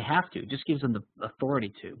 Doesn't say they have to, it just gives them the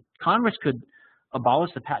authority to. Congress could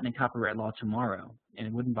abolish the patent and copyright law tomorrow, and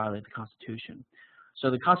it wouldn't violate the Constitution. So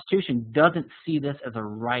the Constitution doesn't see this as a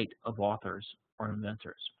right of authors or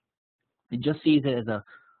inventors. It just sees it as a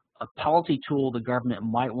policy tool the government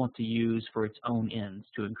might want to use for its own ends,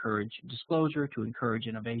 to encourage disclosure, to encourage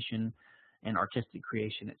innovation and artistic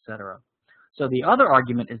creation, etc. So the other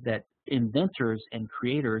argument is that inventors and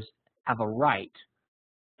creators have a right,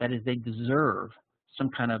 that is, they deserve some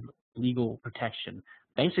kind of legal protection,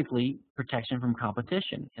 basically protection from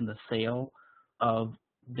competition in the sale of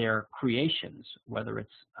their creations, whether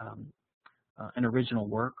it's an original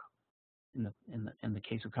work in the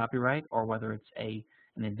case of copyright, or whether it's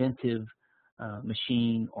an inventive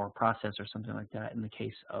machine or process or something like that in the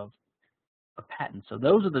case of a patent. So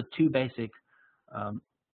those are the two basic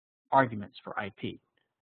arguments for IP.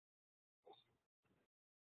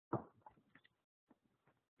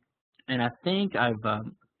 And I think as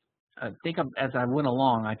I went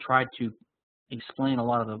along, I tried to explain a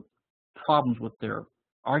lot of the problems with their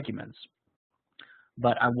arguments.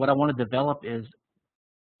 But what I want to develop is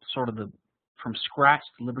sort of from scratch,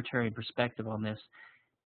 the libertarian perspective on this,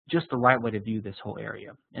 just the right way to view this whole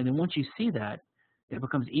area. And then once you see that, it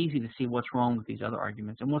becomes easy to see what's wrong with these other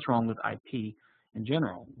arguments and what's wrong with IP in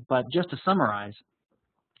general. But just to summarize,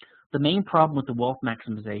 the main problem with the wealth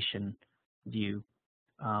maximization view,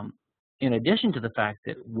 in addition to the fact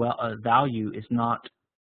that value is not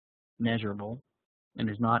measurable and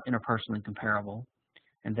is not interpersonally comparable,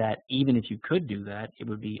 and that even if you could do that, it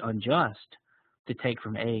would be unjust to take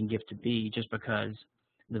from A and give to B just because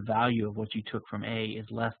the value of what you took from A is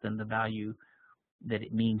less than the value that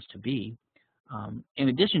it means to B. In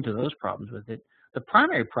addition to those problems with it, the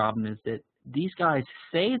primary problem is that these guys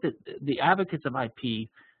say that the advocates of IP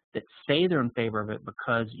that say they're in favor of it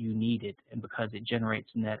because you need it and because it generates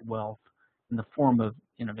net wealth in the form of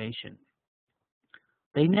innovation.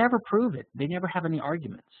 They never prove it. They never have any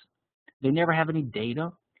arguments. They never have any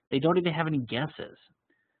data. They don't even have any guesses.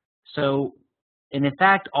 So, and in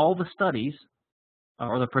fact, all the studies,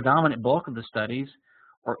 or the predominant bulk of the studies,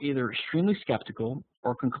 are either extremely skeptical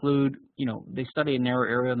or conclude, they study a narrow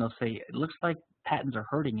area and they'll say, it looks like patents are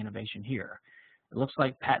hurting innovation here. It looks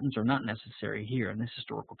like patents are not necessary here in this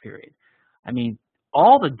historical period. I mean,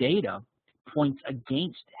 all the data points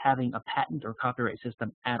against having a patent or copyright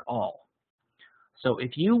system at all. So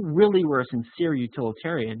if you really were a sincere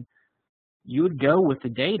utilitarian, you would go with the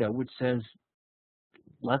data which says,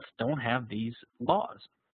 let's don't have these laws,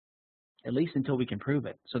 at least until we can prove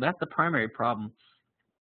it. So that's the primary problem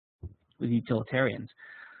with utilitarians.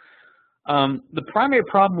 The primary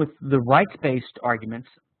problem with the rights-based arguments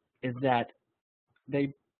is that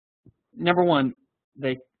they, number one,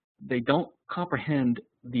 they don't comprehend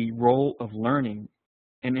the role of learning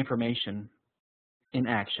and information in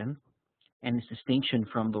action and its distinction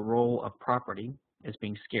from the role of property as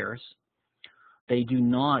being scarce. They do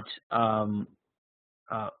not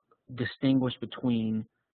distinguish between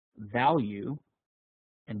value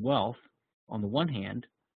and wealth on the one hand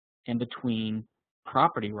and between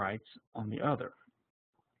property rights on the other.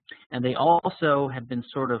 And they also have been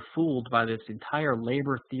sort of fooled by this entire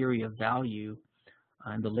labor theory of value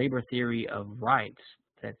and the labor theory of rights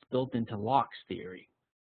that's built into Locke's theory.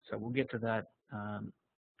 So we'll get to that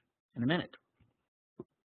in a minute.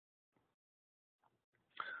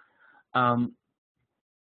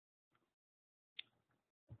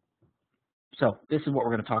 So this is what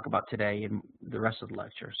we're going to talk about today in the rest of the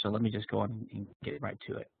lecture. So let me just go on and get right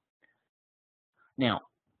to it. Now,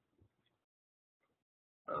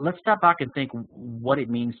 let's step back and think what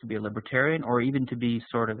it means to be a libertarian, or even to be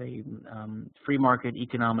sort of a free market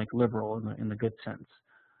economic liberal in the good sense.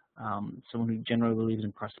 Someone who generally believes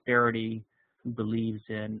in prosperity, who believes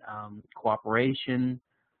in cooperation,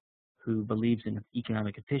 who believes in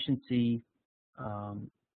economic efficiency,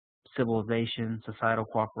 civilization, societal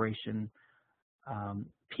cooperation,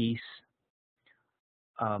 peace.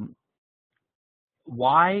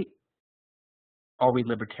 Why are we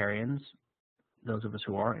libertarians, those of us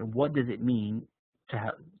who are, and what does it mean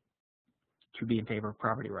to be in favor of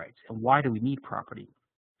property rights, and why do we need property?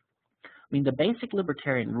 I mean, the basic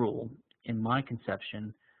libertarian rule, in my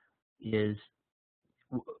conception, is,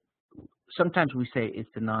 sometimes we say it's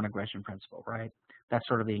the non-aggression principle, right? That's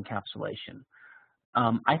sort of the encapsulation.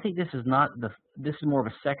 I think this is not this is more of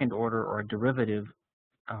a second order or a derivative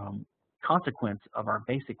consequence of our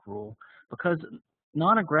basic rule, because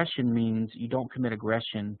non-aggression means you don't commit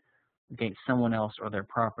aggression against someone else or their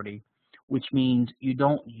property, which means you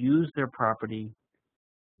don't use their property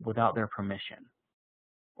without their permission.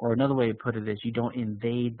 Or another way to put it is you don't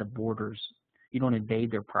invade the borders, you don't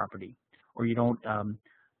invade their property, or you don't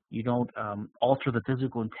alter the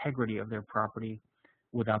physical integrity of their property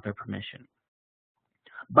without their permission.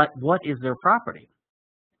 But what is their property?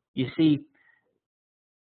 You see,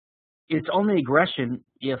 it's only aggression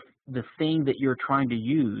if the thing that you're trying to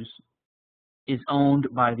use is owned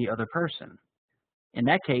by the other person. In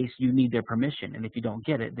that case, you need their permission, and if you don't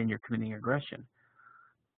get it, then you're committing aggression.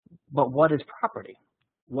 But what is property?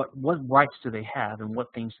 What rights do they have, and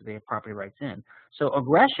what things do they have property rights in? So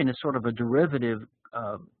aggression is sort of a derivative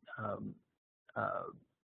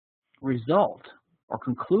result or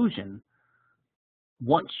conclusion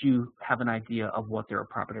once you have an idea of what there are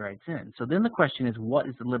property rights in. So then the question is, what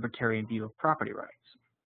is the libertarian view of property rights?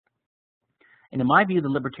 And in my view, the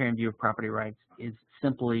libertarian view of property rights is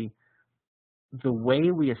simply the way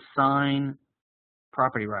we assign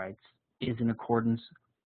property rights is in accordance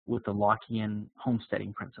with the Lockean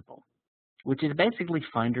homesteading principle, which is basically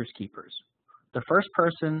finders keepers. The first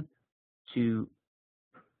person to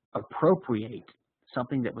appropriate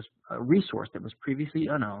something that was a resource that was previously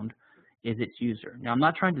unowned is its user. Now, I'm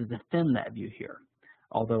not trying to defend that view here,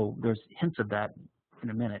 although there's hints of that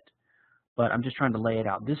in a minute, but I'm just trying to lay it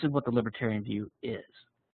out. This is what the libertarian view is.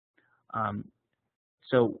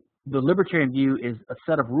 So the libertarian view is a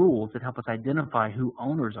set of rules that help us identify who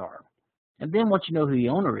owners are. And then once you know who the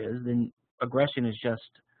owner is, then aggression is just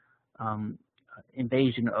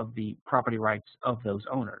invasion of the property rights of those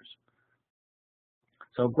owners.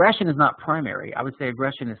 So aggression is not primary. I would say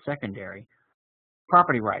aggression is secondary.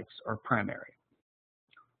 Property rights are primary.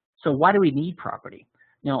 So why do we need property?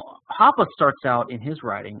 Now, Hoppe starts out in his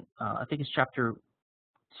writing, I think it's chapters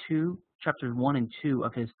 1 and 2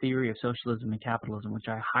 of his Theory of Socialism and Capitalism, which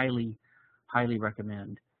I highly, highly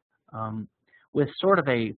recommend, with sort of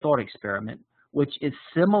a thought experiment, which is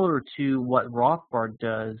similar to what Rothbard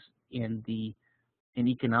does in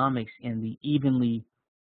economics in the evenly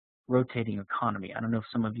rotating economy. I don't know if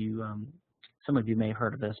some of you may have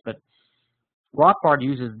heard of this, but Rothbard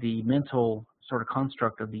uses the mental sort of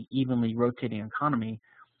construct of the evenly rotating economy.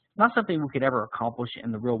 Not something we could ever accomplish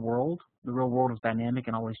in the real world. The real world is dynamic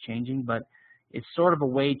and always changing, but it's sort of a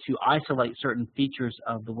way to isolate certain features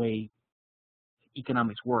of the way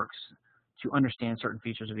economics works, to understand certain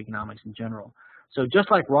features of economics in general. So just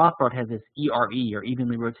like Rothbard has this ERE, or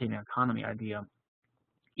evenly rotating economy idea,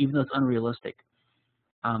 even though it's unrealistic,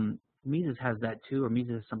 Mises has that too, or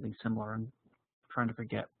Mises has something similar. I'm trying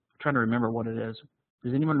to remember what it is.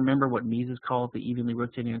 Does anyone remember what Mises called the evenly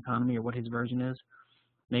rotating economy, or what his version is?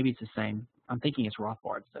 Maybe it's the same. I'm thinking it's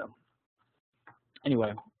Rothbard's though.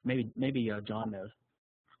 Anyway, maybe John knows.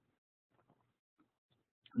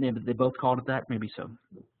 They both called it that. Maybe so.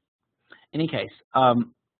 In any case,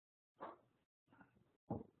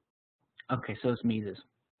 okay, so it's Mises.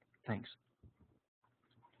 Thanks.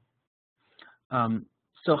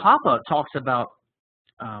 So Hoppe talks about,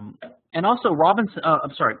 and also Robinson.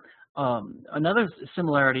 I'm sorry. Another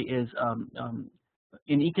similarity is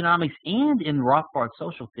in economics and in Rothbard's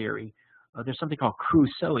social theory, there's something called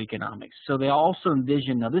Crusoe economics. So they also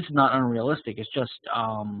envision. Now, this is not unrealistic. It's just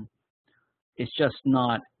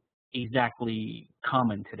not exactly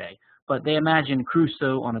common today. But they imagine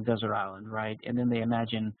Crusoe on a desert island, right? And then they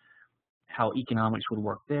imagine how economics would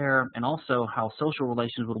work there, and also how social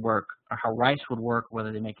relations would work, or how rights would work,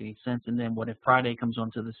 whether they make any sense. And then what if Friday comes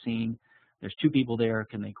onto the scene? There's two people there.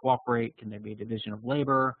 Can they cooperate? Can there be a division of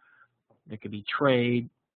labor? There could be trade.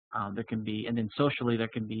 There can be, and then socially there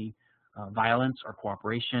can be violence or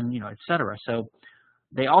cooperation, et cetera. So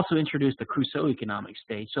they also introduced the Crusoe economic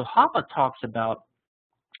stage. So Hoppe talks about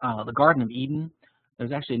the Garden of Eden.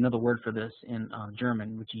 There's actually another word for this in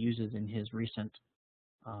German, which he uses in his recent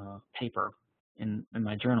paper in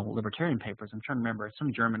my journal, Libertarian Papers. I'm trying to remember. It's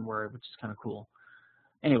some German word, which is kind of cool.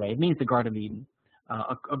 Anyway, it means the Garden of Eden,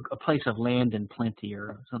 a place of land and plenty,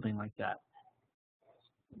 or something like that.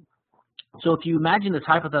 So if you imagine this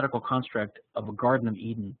hypothetical construct of a Garden of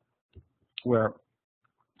Eden, where,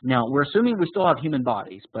 now we're assuming we still have human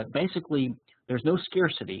bodies, but basically there's no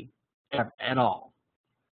scarcity at all,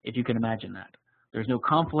 if you can imagine that. There's no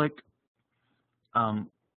conflict.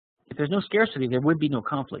 If there's no scarcity, there would be no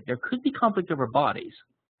conflict. There could be conflict over bodies.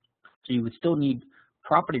 So you would still need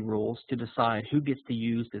property rules to decide who gets to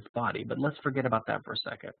use this body. But let's forget about that for a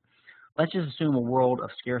second. Let's just assume a world of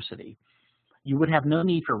scarcity. You would have no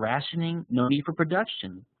need for rationing, no need for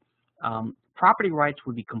production. Property rights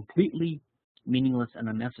would be completely meaningless and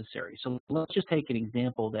unnecessary. So let's just take an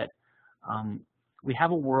example that we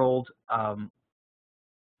have a world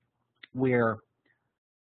where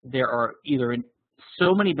there are either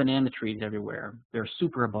so many banana trees everywhere. They're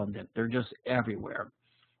super abundant. They're just everywhere.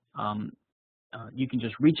 You can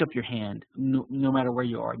just reach up your hand, no matter where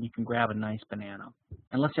you are, and you can grab a nice banana.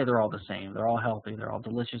 And let's say they're all the same. They're all healthy. They're all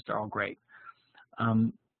delicious. They're all great.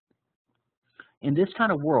 In this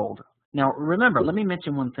kind of world, now remember, let me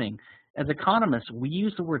mention one thing. As economists, we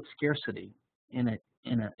use the word scarcity in a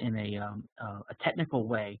technical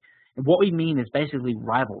way, and what we mean is basically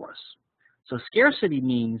rivalrous. So scarcity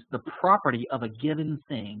means the property of a given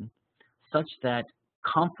thing such that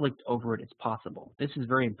conflict over it is possible. This is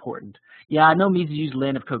very important. Yeah, I know Mises used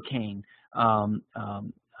land of cocaine,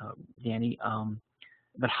 Danny,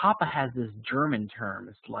 but Hoppe has this German term.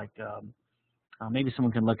 It's like, maybe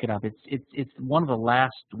someone can look it up. It's one of the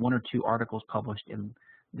last 1 or 2 articles published in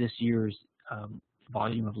this year's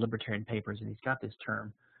volume of Libertarian Papers, and he's got this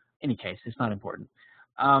term. In any case, it's not important.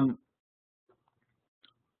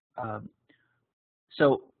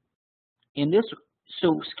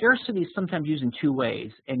 So scarcity is sometimes used in 2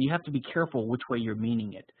 ways, and you have to be careful which way you're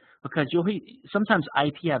meaning it, because sometimes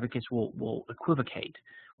IP advocates will equivocate,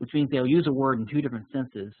 which means they'll use a word in 2 different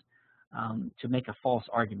senses to make a false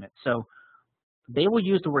argument. So they will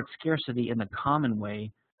use the word scarcity in the common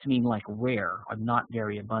way to mean like rare or not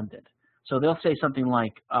very abundant. So they'll say something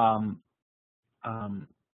like, well,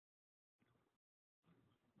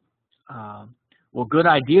 good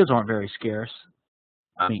ideas aren't very scarce.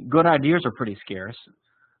 I mean, good ideas are pretty scarce,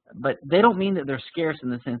 but they don't mean that they're scarce in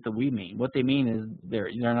the sense that we mean. What they mean is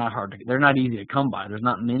they're not easy to come by. There's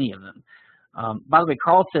not many of them. By the way,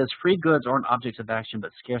 Carl says free goods aren't objects of action,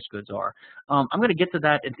 but scarce goods are. I'm going to get to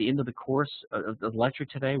that at the end of the course of the lecture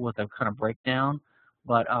today with a kind of breakdown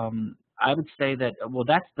But I would say that, well,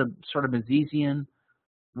 that's the sort of Misesian,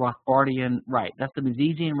 Rothbardian, right? That's the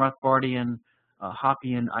Misesian, Rothbardian,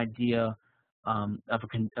 Hoppian idea of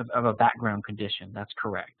a background condition. That's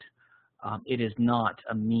correct. It is not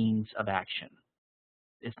a means of action.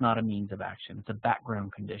 It's not a means of action. It's a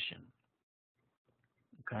background condition.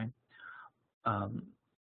 Okay.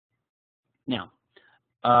 Now,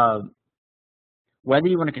 whether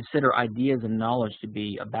you want to consider ideas and knowledge to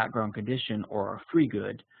be a background condition or a free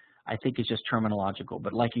good, I think it's just terminological.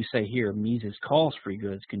 But like you say here, Mises calls free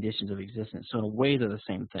goods conditions of existence. So in a way, they're the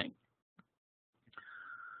same thing.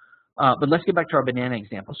 But let's get back to our banana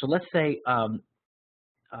example. So let's say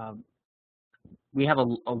we have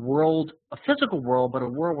a world, a physical world, but a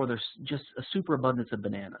world where there's just a superabundance of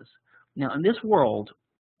bananas. Now, in this world,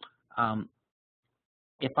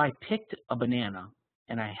 if I picked a banana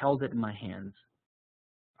and I held it in my hands,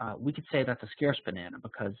 we could say that's a scarce banana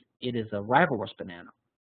because it is a rivalrous banana.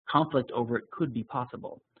 Conflict over it could be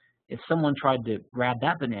possible. If someone tried to grab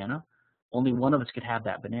that banana, only one of us could have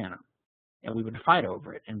that banana, and we would fight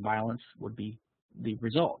over it, and violence would be the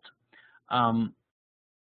result.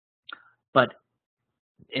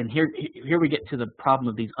 And here we get to the problem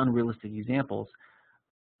of these unrealistic examples.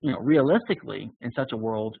 You know, realistically, in such a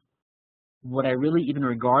world, would I really even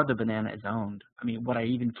regard the banana as owned? I mean, would I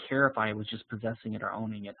even care if I was just possessing it or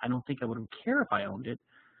owning it? I don't think I would care if I owned it,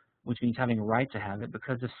 which means having a right to have it,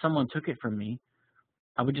 because if someone took it from me,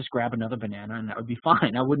 I would just grab another banana and that would be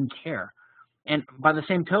fine. I wouldn't care. And by the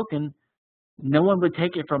same token, no one would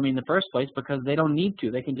take it from me in the first place because they don't need to.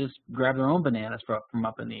 They can just grab their own bananas from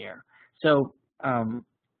up in the air. So,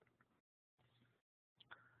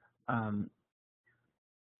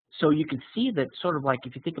 so you can see that sort of like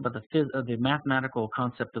if you think about the mathematical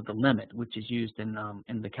concept of the limit, which is used in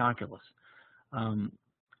the calculus,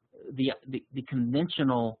 the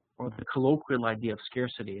conventional or the colloquial idea of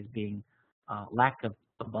scarcity as being lack of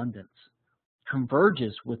abundance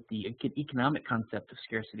converges with the economic concept of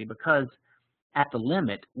scarcity, because at the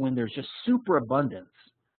limit, when there's just superabundance,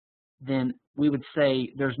 then we would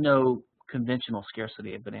say there's no conventional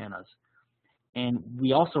scarcity of bananas. And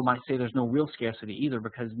we also might say there's no real scarcity either,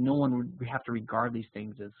 because no one would have to regard these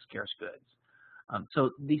things as scarce goods.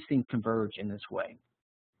 So these things converge in this way.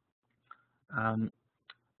 Now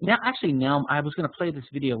I was going to play this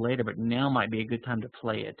video later, but now might be a good time to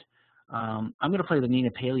play it. I'm going to play the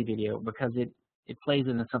Nina Paley video because it plays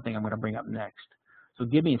into something I'm going to bring up next. So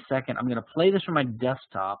give me a second. I'm going to play this from my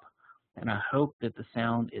desktop, and I hope that the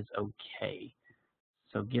sound is okay.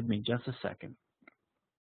 So give me just a second.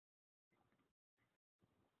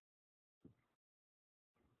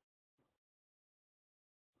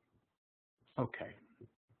 Okay.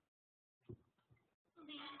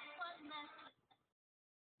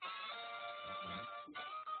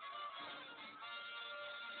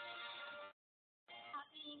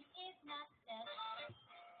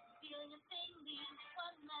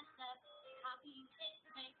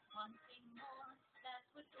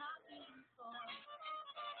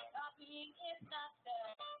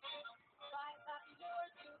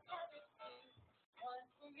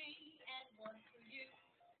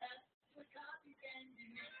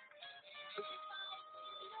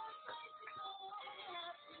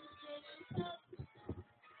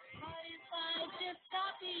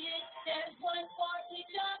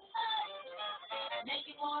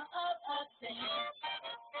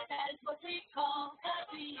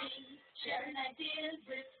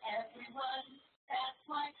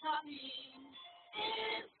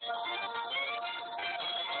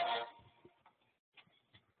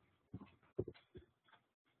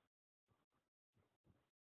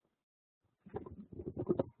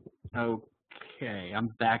 Okay, I'm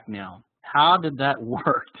back now. How did that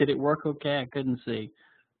work? Did it work okay? I couldn't see.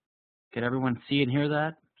 Could everyone see and hear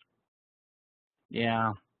that?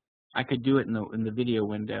 Yeah, I could do it in the video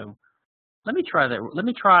window. Let me try that. Let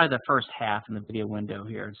me try the first half in the video window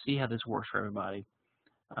here and see how this works for everybody.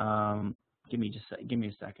 Give me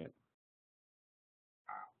a second.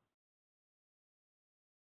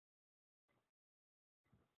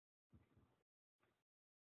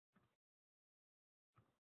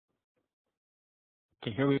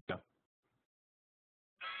 Okay, here we go.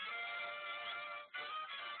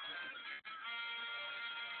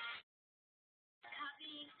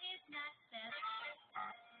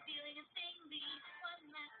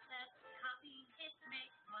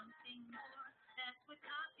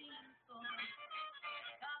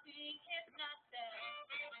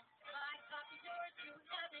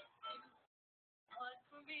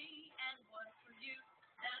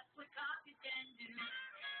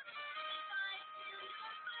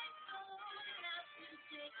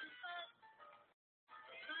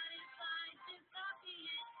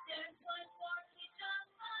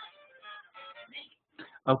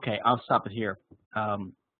 Okay, I'll stop it here.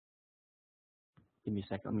 Um, Give me a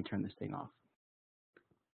second. Let me turn this thing off.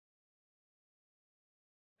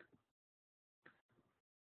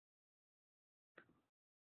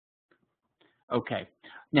 Okay.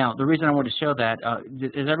 Now, the reason I wanted to show that,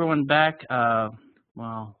 is everyone back?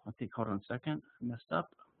 Well, I think, hold on a second. I messed up.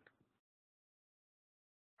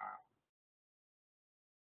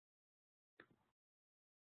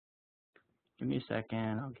 Give me a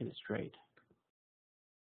second. I'll get it straight.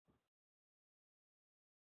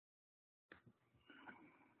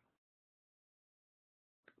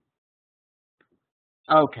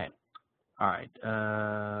 Okay. All right.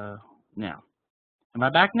 Now, am I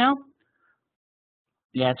back now?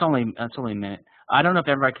 Yeah, it's only a minute. I don't know if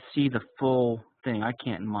everybody can see the full thing. I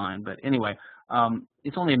can't in mine, but anyway,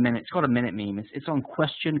 it's only a minute. It's called a minute meme. It's on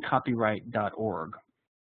questioncopyright.org.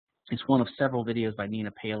 It's one of several videos by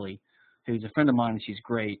Nina Paley, who's a friend of mine. She's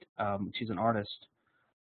great. She's an artist.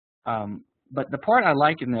 But the part I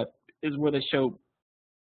like in that is where they show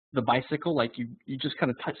the bicycle, like you just kind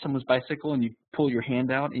of touch someone's bicycle and you pull your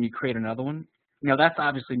hand out and you create another one. Now, that's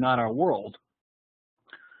obviously not our world,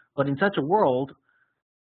 but in such a world,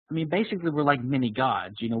 I mean, basically we're like mini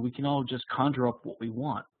gods. You know, we can all just conjure up what we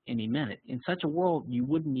want any minute. In such a world, you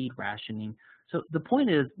wouldn't need rationing. So the point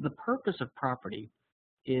is, the purpose of property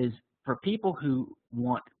is for people who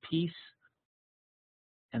want peace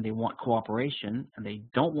and they want cooperation and they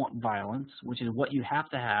don't want violence, which is what you have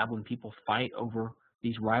to have when people fight over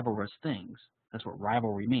these rivalrous things. That's what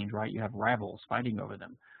rivalry means, right? You have rivals fighting over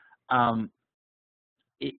them.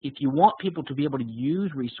 If you want people to be able to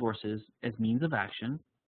use resources as means of action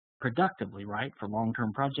productively, right, for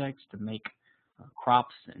long-term projects, to make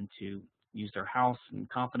crops and to use their house in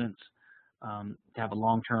confidence, to have a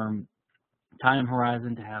long-term time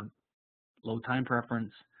horizon, to have low time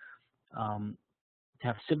preference, to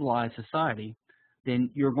have civilized society, then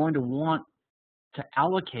you're going to want to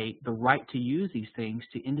allocate the right to use these things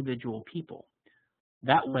to individual people.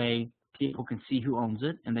 That way, people can see who owns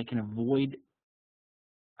it and they can avoid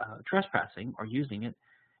trespassing or using it,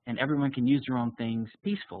 and everyone can use their own things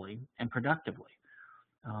peacefully and productively.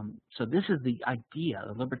 So this is the idea,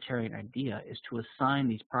 the libertarian idea, is to assign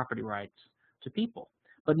these property rights to people.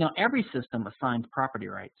 But now every system assigns property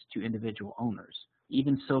rights to individual owners.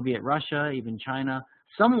 Even Soviet Russia, even China,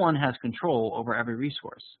 someone has control over every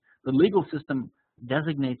resource. The legal system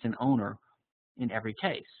designates an owner in every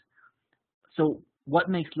case. So what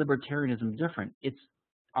makes libertarianism different? It's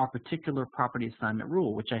our particular property assignment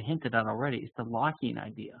rule, which I hinted at already. It's the Lockean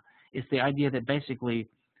idea. It's the idea that basically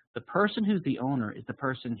the person who's the owner is the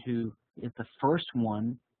person who is the first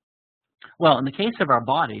one. Well, in the case of our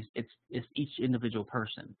bodies, it's each individual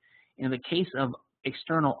person. In the case of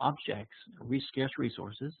external objects, scarce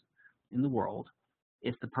resources in the world,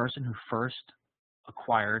 it's the person who first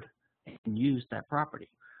acquired and used that property.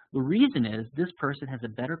 The reason is this person has a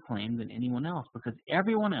better claim than anyone else, because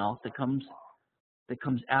everyone else that comes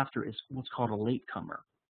after is what's called a latecomer.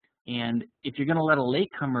 And if you're going to let a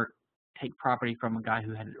latecomer take property from a guy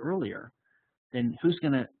who had it earlier, then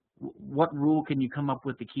what rule can you come up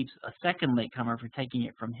with that keeps a second latecomer from taking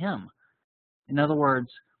it from him? In other words,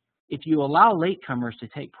 if you allow latecomers to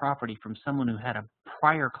take property from someone who had a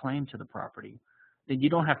prior claim to the property, then you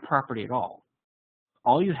don't have property at all.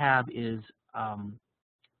 All you have is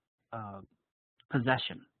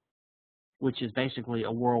possession, which is basically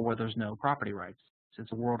a world where there's no property rights. So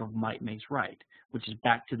it's a world of might makes right, which is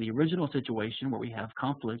back to the original situation where we have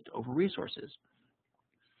conflict over resources.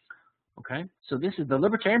 Okay, so this is the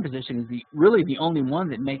libertarian position is really the only one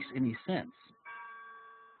that makes any sense.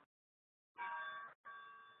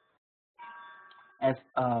 As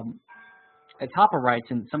Hopper writes,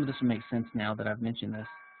 and some of this will make sense now that I've mentioned this.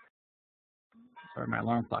 Sorry, my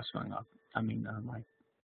alarm clock's going off. I mean, my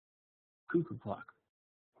cuckoo clock.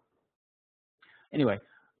 Anyway,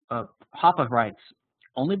 Hopper writes,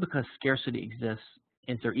 only because scarcity exists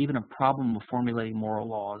is there even a problem of formulating moral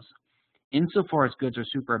laws. Insofar as goods are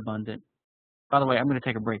superabundant. By the way, I'm going to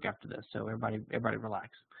take a break after this, so everybody relax.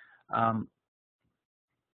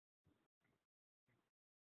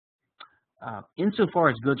 Insofar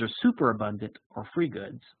as goods are superabundant or free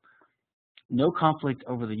goods, no conflict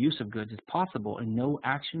over the use of goods is possible and no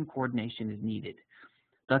action coordination is needed.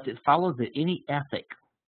 Thus, it follows that any ethic,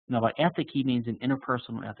 now by ethic he means an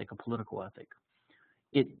interpersonal ethic, a political ethic,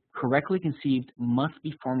 it correctly conceived must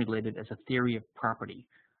be formulated as a theory of property.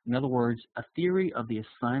 In other words, a theory of the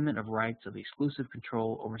assignment of rights of exclusive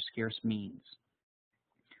control over scarce means.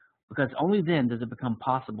 Because only then does it become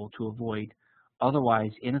possible to avoid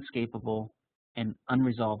otherwise inescapable and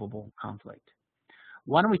unresolvable conflict.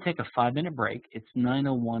 why don't we take a 5-minute break? It's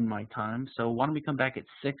 9:01 my time, so why don't we come back at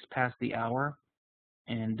 6 past the hour,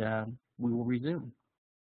 and we will resume.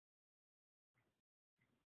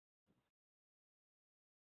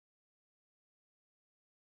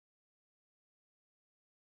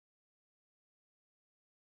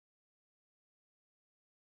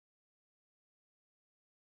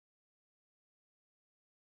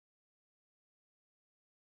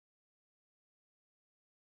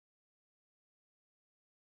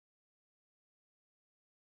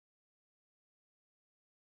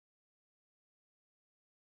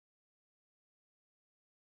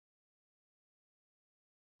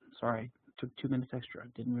 Sorry, took 2 minutes extra. I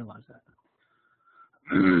didn't realize that.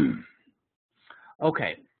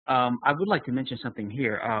 Okay, I would like to mention something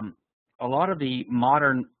here. A lot of the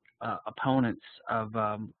modern proponents of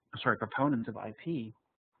IP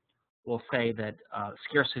will say that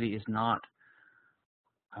scarcity is not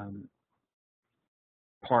um,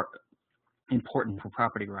 part important for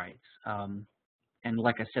property rights. And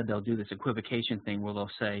like I said, they'll do this equivocation thing where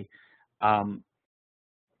they'll say, um,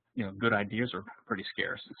 good ideas are pretty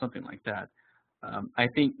scarce, something like that. I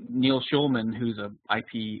think Neil Schulman, who's a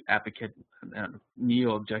IP advocate,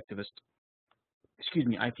 neo-objectivist,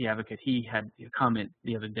 IP advocate, he had a comment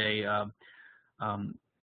the other day.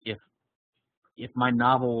 If my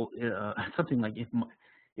novel, something like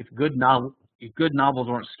if good novels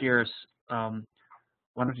aren't scarce,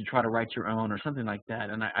 why don't you try to write your own, or something like that?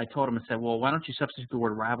 And I told him, I said, well, why don't you substitute the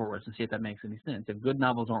word rivalrous and see if that makes any sense? If good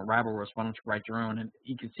novels aren't rivalrous, why don't you write your own? And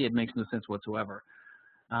you can see it makes no sense whatsoever.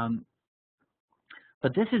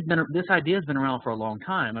 But this idea has been around for a long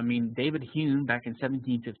time. I mean, David Hume, back in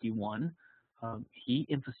 1751, he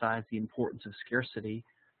emphasized the importance of scarcity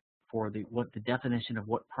for what the definition of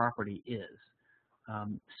what property is.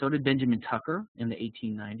 So did Benjamin Tucker in the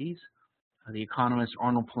 1890s. The economist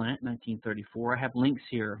Arnold Plant, 1934. I have links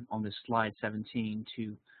here on this slide 17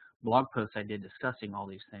 to blog posts I did discussing all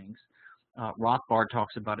these things. Rothbard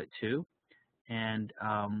talks about it too, and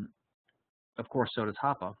of course so does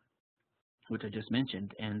Hoppe, which I just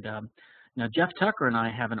mentioned. And now Jeff Tucker and I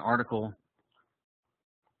have an article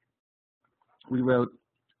we wrote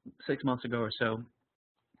 6 months ago or so,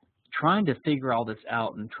 trying to figure all this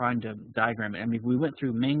out and trying to diagram it. I mean, we went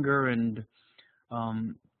through Menger and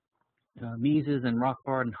Mises and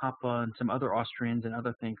Rothbard and Hoppe and some other Austrians and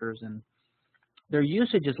other thinkers, and their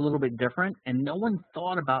usage is a little bit different, and no one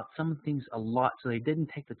thought about some things a lot, so they didn't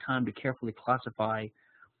take the time to carefully classify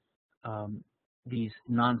these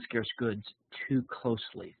non-scarce goods too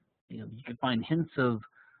closely. You can find hints of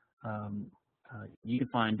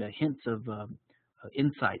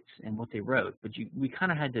insights in what they wrote, but we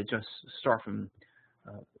kind of had to just start from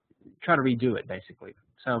try to redo it basically.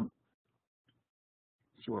 So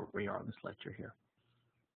see where we are in this lecture here.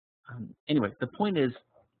 Anyway, the point is,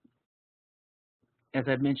 as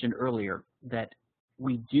I mentioned earlier, that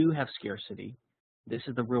we do have scarcity. This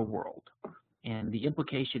is the real world, and the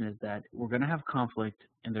implication is that we're going to have conflict,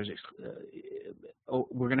 and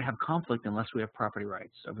we're going to have conflict unless we have property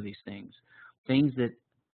rights over these things that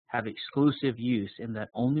have exclusive use, and that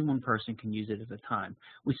only one person can use it at a time.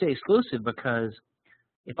 We say exclusive because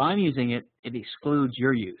if I'm using it, it excludes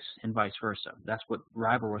your use, and vice versa. That's what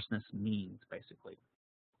rivalrousness means, basically.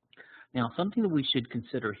 Now, something that we should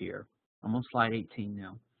consider here, I'm on slide 18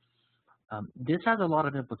 now. This has a lot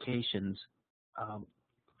of implications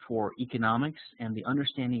for economics and the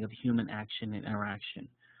understanding of human action and interaction.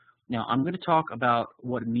 Now, I'm going to talk about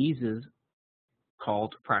what Mises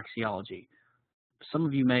called praxeology. Some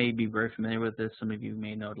of you may be very familiar with this. Some of you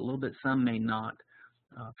may know it a little bit. Some may not.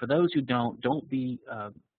 For those who don't be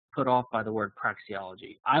put off by the word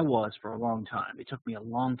praxeology. I was for a long time. It took me a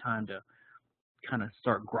long time to kind of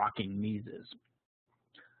start grokking Mises.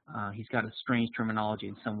 He's got a strange terminology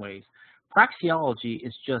in some ways. Praxeology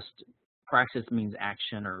is just, praxis means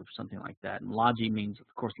action or something like that, and logy means,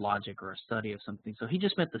 of course, logic or a study of something. So he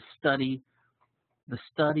just meant the study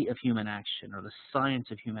of human action, or the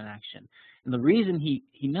science of human action. And the reason he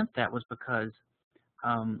meant that was because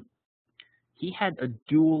he had a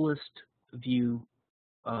dualist view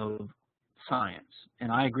of science,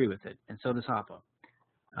 and I agree with it, and so does Hoppe.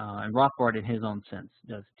 And Rothbard, in his own sense,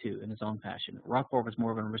 does too, in his own fashion. Rothbard was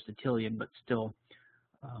more of an Aristotelian, but still,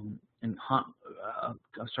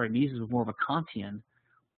 Mises was more of a Kantian,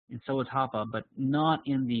 and so is Hoppe, but not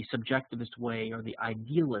in the subjectivist way or the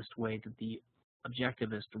idealist way that the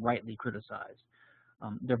objectivists rightly criticize.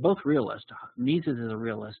 They're both realists. Mises is a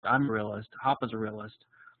realist. I'm a realist. Hoppe is a realist.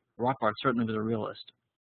 Rothbard certainly was a realist.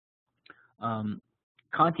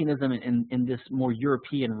 Kantianism in this more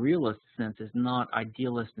European realist sense is not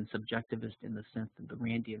idealist and subjectivist in the sense that the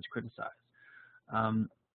Randians criticize. Um,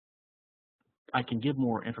 I can give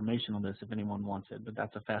more information on this if anyone wants it, but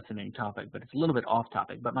that's a fascinating topic, but it's a little bit off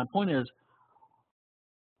topic. But my point is,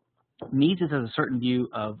 Mises has a certain view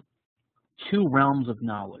of two realms of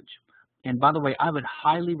knowledge. And by the way, I would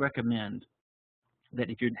highly recommend that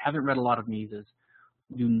if you haven't read a lot of Mises,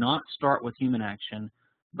 do not start with Human Action,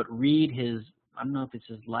 but read his, I don't know if it's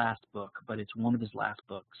his last book, but it's one of his last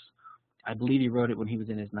books. I believe he wrote it when he was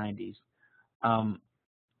in his 90s.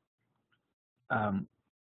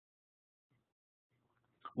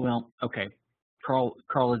 Well, okay,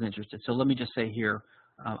 Carl is interested. So let me just say here,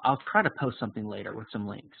 I'll try to post something later with some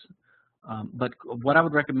links. But what I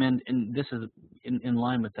would recommend, and this is in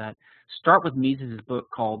line with that, start with Mises' book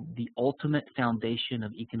called The Ultimate Foundation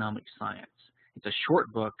of Economic Science. It's a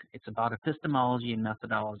short book. It's about epistemology and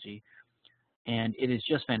methodology, and it is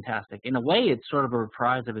just fantastic. In a way, it's sort of a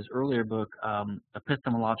reprise of his earlier book,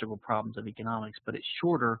 Epistemological Problems of Economics, but it's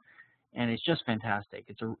shorter, and it's just fantastic.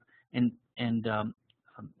 It's a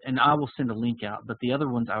and I will send a link out. But the other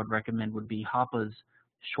ones I would recommend would be Hoppe's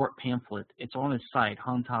short pamphlet. It's on his site,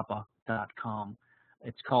 hanshoppa.com.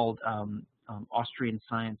 It's called Austrian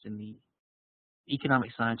Science in the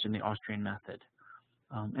Economic Science in the Austrian Method.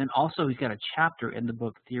 And also, he's got a chapter in the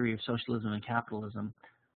book Theory of Socialism and Capitalism.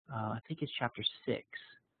 I think it's chapter 6,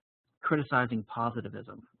 criticizing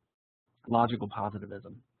positivism, logical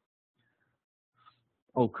positivism.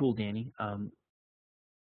 Oh, cool, Danny.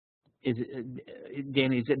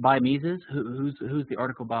 Danny, is it by Mises? Who's the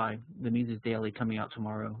article by? The Mises Daily coming out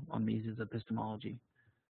tomorrow on Mises epistemology.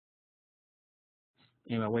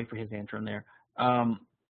 Anyway, I'll wait for his answer on there.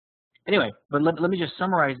 Anyway, but let me just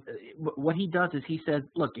summarize. What he does is he says,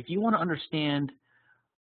 look, if you want to understand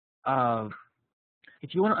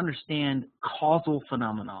causal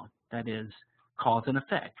phenomena, that is cause and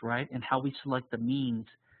effect, right, and how we select the means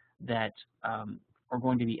that are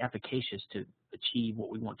going to be efficacious to achieve what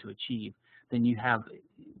we want to achieve, then you have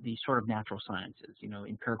the sort of natural sciences,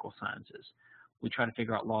 empirical sciences. We try to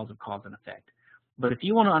figure out laws of cause and effect. But if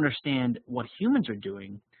you want to understand what humans are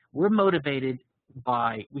doing, we're motivated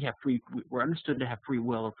by, we're understood to have free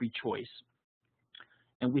will or free choice,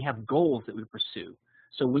 and we have goals that we pursue.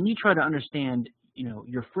 So when you try to understand,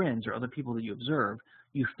 your friends or other people that you observe,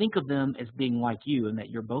 you think of them as being like you, and that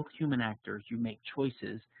you're both human actors. You make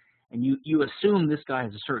choices, and you assume this guy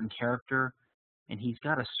has a certain character, and he's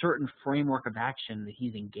got a certain framework of action that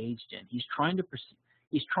he's engaged in. He's trying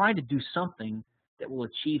to do something that will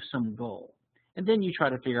achieve some goal. And then you try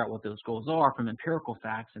to figure out what those goals are from empirical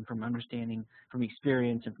facts and from understanding, from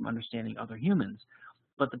experience, and from understanding other humans.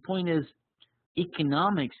 But the point is,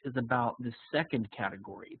 economics is about the second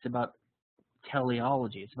category. It's about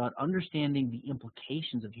teleology. It's about understanding the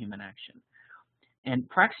implications of human action. And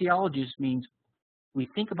praxeology just means we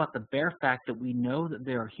think about the bare fact that we know that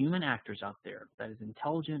there are human actors out there, that is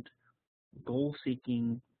intelligent,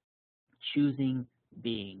 goal-seeking, choosing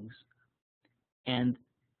beings, and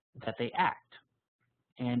that they act.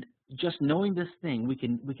 And just knowing this thing, we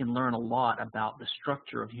can learn a lot about the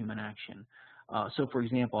structure of human action. So, for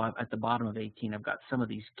example, at the bottom of 18, I've got some of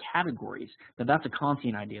these categories. Now, that's a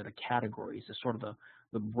Kantian idea, the categories, the sort of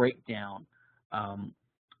the breakdown of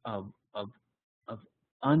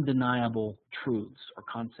undeniable truths or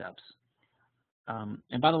concepts.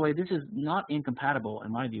 And by the way, this is not incompatible,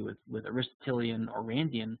 in my view, with Aristotelian or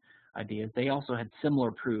Randian ideas. They also had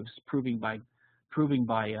similar proofs, proving by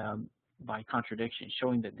contradiction,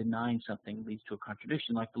 showing that denying something leads to a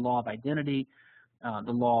contradiction, like the law of identity,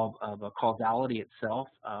 the law of causality itself,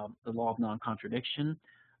 the law of non-contradiction,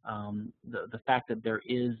 the fact that there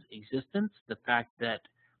is existence, the fact that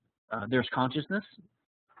there's consciousness.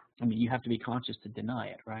 I mean, you have to be conscious to deny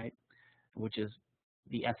it, right? Which is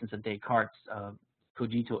the essence of Descartes'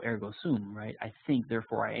 cogito ergo sum, right? I think,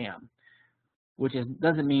 therefore I am. Which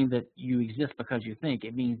doesn't mean that you exist because you think.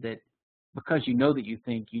 It means that because you know that you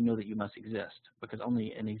think, you know that you must exist, because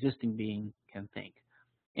only an existing being can think.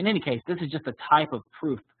 In any case, this is just a type of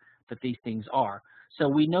proof that these things are. So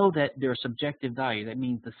we know that there's subjective value. That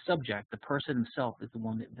means the subject, the person himself, is the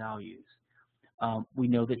one that values. We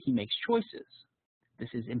know that he makes choices.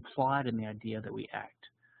 This is implied in the idea that we act.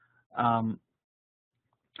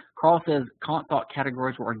 Carl says Kant thought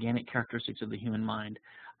categories were organic characteristics of the human mind.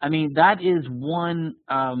 I mean, that is one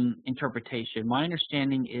interpretation. My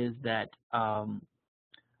understanding is that that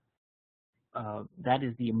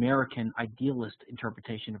is the American idealist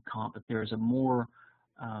interpretation of Kant, but there is a more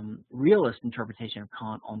realist interpretation of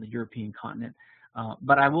Kant on the European continent.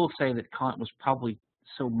 But I will say that Kant was probably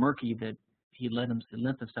so murky that he lent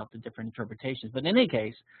himself to different interpretations. But in any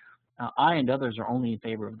case, I and others are only in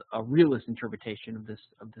favor of a realist interpretation of this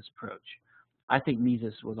approach. I think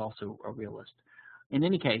Mises was also a realist. in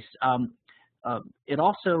any case, it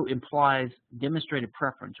also implies demonstrated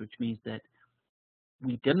preference, which means that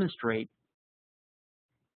we demonstrate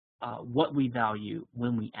what we value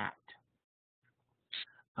when we act,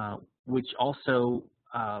 which also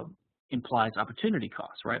implies opportunity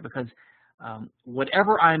costs, right? Because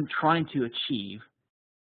whatever I'm trying to achieve,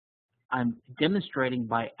 I'm demonstrating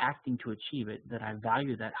by acting to achieve it that I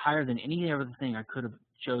value that higher than any other thing I could have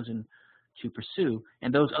chosen to pursue.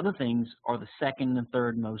 And those other things are the second and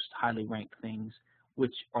third most highly ranked things,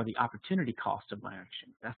 which are the opportunity cost of my action.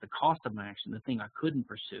 That's the cost of my action, the thing I couldn't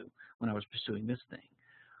pursue when I was pursuing this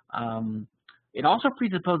thing. It also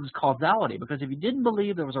presupposes causality, because if you didn't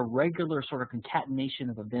believe there was a regular sort of concatenation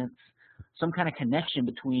of events, some kind of connection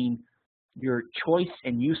between your choice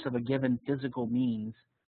and use of a given physical means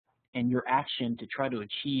and your action to try to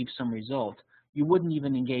achieve some result, you wouldn't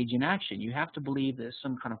even engage in action. You have to believe there's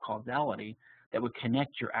some kind of causality that would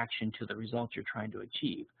connect your action to the result you're trying to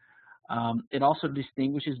achieve. It also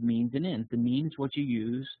distinguishes means and ends. The means what you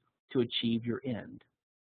use to achieve your end.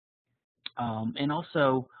 And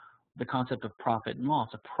also the concept of profit and loss.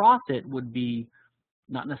 A profit would be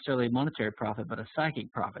not necessarily a monetary profit, but a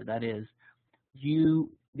psychic profit. That is,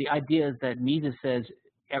 the idea is that Mises says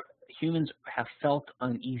humans have felt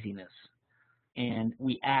uneasiness, and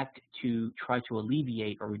we act to try to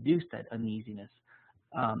alleviate or reduce that uneasiness.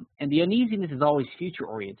 And the uneasiness is always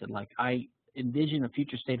future-oriented. Like, I envision a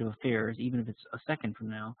future state of affairs, even if it's a second from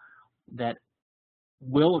now, that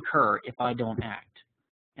will occur if I don't act,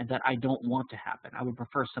 and that I don't want to happen. I would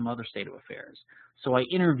prefer some other state of affairs. So I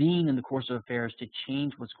intervene in the course of affairs to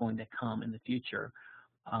change what's going to come in the future,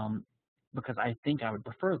 because I think I would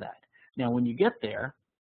prefer that. Now, when you get there,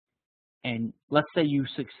 and let's say you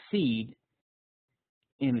succeed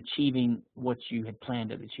in achieving what you had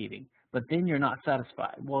planned at achieving, but then you're not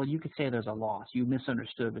satisfied. Well, you could say there's a loss. You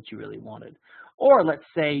misunderstood what you really wanted. Or let's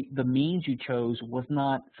say the means you chose was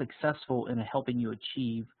not successful in helping you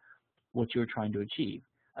achieve what you were trying to achieve.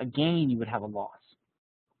 Again, you would have a loss.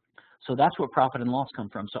 So that's where profit and loss come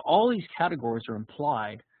from. So all these categories are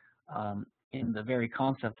implied in the very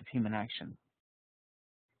concept of human action.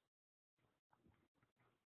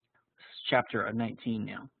 Chapter 19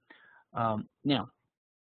 now. Now,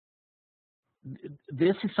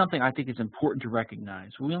 this is something I think is important to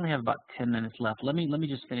recognize. We only have about 10 minutes left. Let me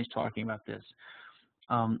just finish talking about this.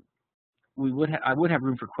 I would have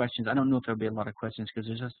room for questions. I don't know if there'll be a lot of questions because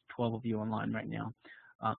there's just 12 of you online right now.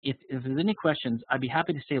 If there's any questions, I'd be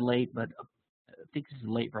happy to stay late, but I think this is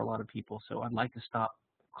late for a lot of people, so I'd like to stop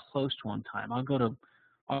close to on time. I'll go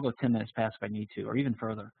 10 minutes past if I need to, or even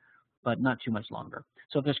further, but not too much longer.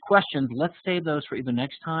 So if there's questions, let's save those for either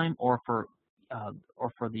next time or for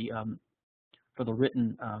the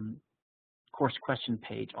written course question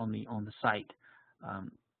page on the site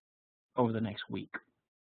over the next week.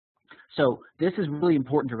 So this is really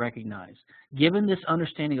important to recognize. Given this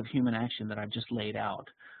understanding of human action that I've just laid out,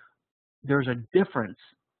 there's a difference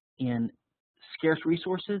in scarce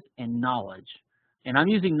resources and knowledge. And I'm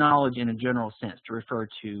using knowledge in a general sense to refer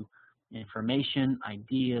to information,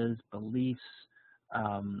 ideas, beliefs,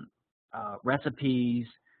 recipes,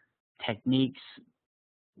 techniques,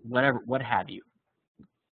 whatever, what have you.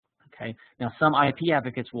 Okay. Now, some IP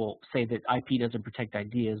advocates will say that IP doesn't protect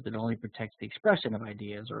ideas, but it only protects the expression of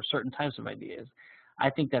ideas or certain types of ideas. I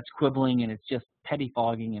think that's quibbling, and it's just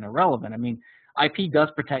pettifogging and irrelevant. I mean, IP does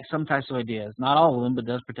protect some types of ideas, not all of them, but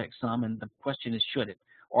does protect some. And the question is, should it?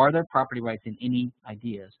 Are there property rights in any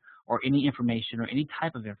ideas or any information or any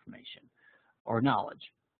type of information or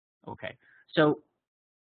knowledge? Okay. So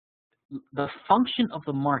the function of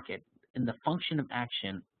the market and the function of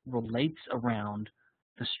action relates around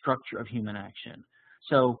the structure of human action.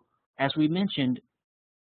 So as we mentioned,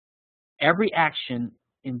 every action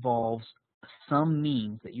involves some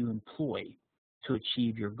means that you employ to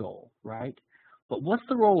achieve your goal, right? But what's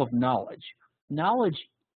the role of knowledge? Knowledge,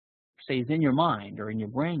 say, is in your mind or in your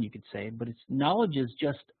brain, you could say, but knowledge is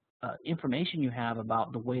just information you have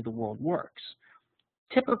about the way the world works.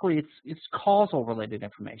 Typically, it's causal related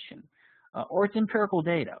information, or it's empirical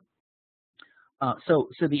data. So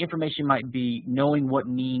the information might be knowing what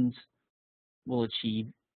means will achieve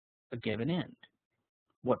a given end,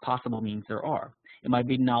 what possible means there are. It might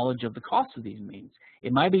be knowledge of the cost of these means.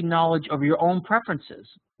 It might be knowledge of your own preferences,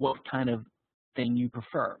 what kind of thing you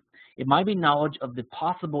prefer. It might be knowledge of the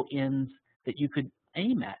possible ends that you could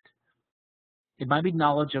aim at. It might be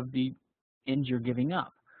knowledge of the ends you're giving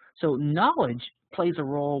up. So knowledge plays a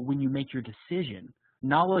role when you make your decision.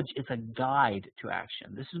 Knowledge is a guide to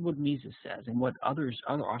action. This is what Mises says, and what other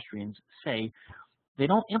Austrians say. They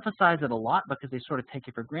don't emphasize it a lot because they sort of take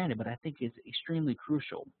it for granted, but I think it's extremely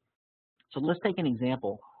crucial. So let's take an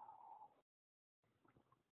example.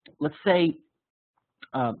 Let's say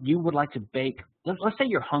you would like to bake. Let's say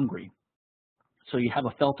you're hungry, so you have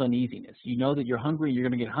a felt uneasiness. You know that you're hungry, you're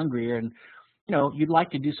going to get hungrier, and you'd like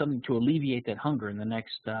to do something to alleviate that hunger in the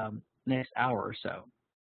next hour or so.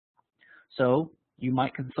 So you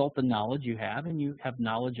might consult the knowledge you have, and you have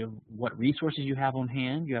knowledge of what resources you have on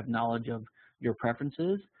hand. You have knowledge of your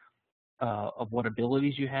preferences, of what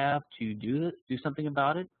abilities you have to do something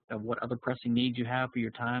about it, of what other pressing needs you have for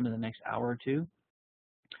your time in the next hour or two.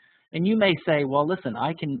 And you may say, well, listen,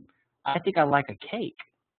 I think I like a cake,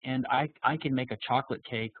 and I can make a chocolate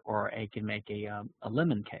cake, or I can make a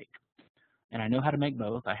lemon cake. And I know how to make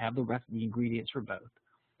both. I have the ingredients for both.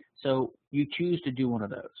 So you choose to do one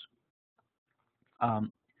of those.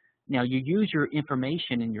 Now you use your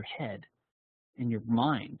information in your head, in your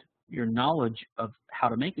mind, your knowledge of how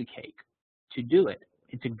to make a cake to do it,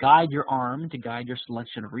 and to guide your arm, to guide your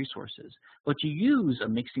selection of resources. But you use a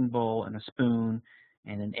mixing bowl and a spoon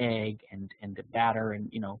and an egg and the batter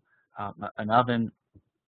and an oven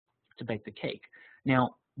to bake the cake.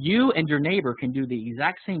 Now you and your neighbor can do the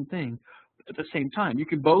exact same thing at the same time. You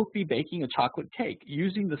can both be baking a chocolate cake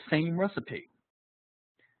using the same recipe.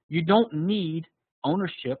 You don't need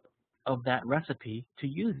ownership of that recipe to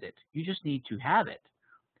use it. You just need to have it.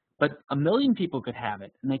 But a million people could have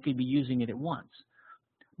it, and they could be using it at once.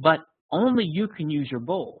 But only you can use your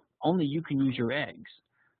bowl. Only you can use your eggs.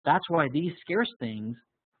 That's why these scarce things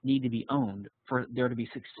need to be owned for there to be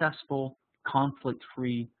successful,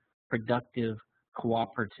 conflict-free, productive,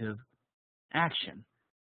 cooperative action.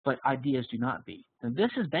 But ideas do not be. And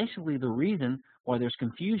this is basically the reason why there's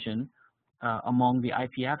confusion among the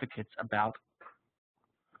IP advocates about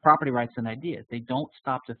property rights and ideas. They don't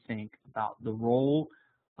stop to think about the role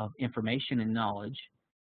of information and knowledge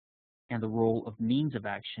and the role of means of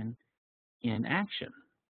action in action.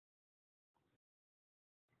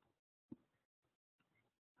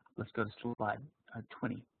 Let's go to slide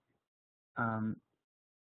 20.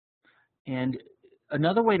 And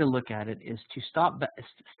another way to look at it is to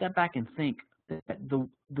step back and think that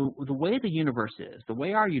the way the universe is, the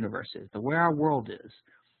way our universe is, the way our world is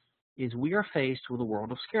we are faced with a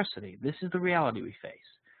world of scarcity. This is the reality we face.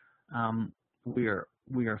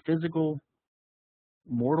 We are physical,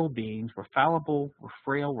 mortal beings. We're fallible, we're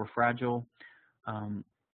frail, we're fragile.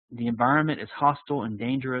 The environment is hostile and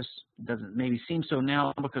dangerous. It doesn't maybe seem so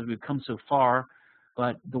now because we've come so far,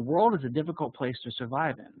 but the world is a difficult place to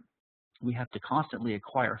survive in. We have to constantly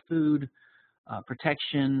acquire food,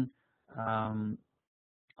 protection, and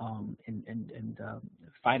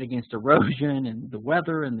fight against erosion and the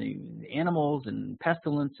weather and the animals and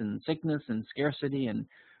pestilence and sickness and scarcity and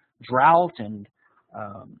drought, and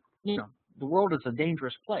the world is a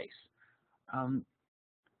dangerous place.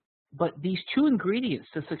 But these two ingredients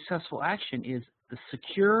to successful action is the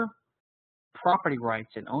secure property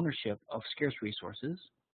rights and ownership of scarce resources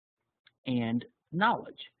and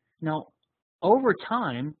knowledge. Now, over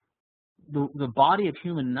time, the body of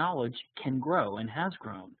human knowledge can grow and has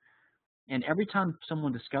grown. And every time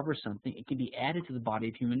someone discovers something, it can be added to the body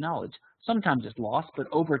of human knowledge. Sometimes it's lost, but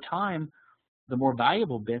over time, the more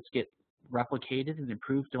valuable bits get replicated and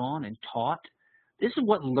improved on and taught. This is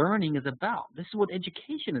what learning is about. This is what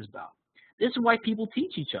education is about. This is why people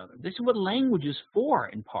teach each other. This is what language is for,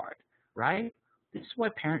 in part, right? This is why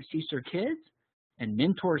parents teach their kids, and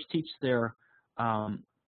mentors teach their, what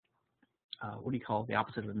do you call it, the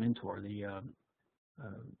opposite of a mentor, the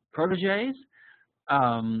proteges.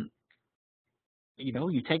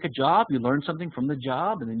 You take a job, you learn something from the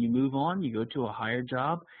job, and then you move on, you go to a higher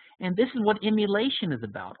job. And this is what emulation is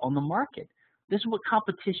about on the market. This is what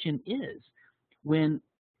competition is. When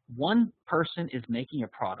one person is making a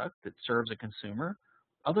product that serves a consumer,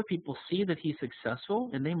 other people see that he's successful,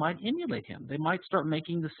 and they might emulate him. They might start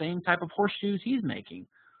making the same type of horseshoes he's making.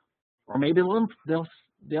 Or maybe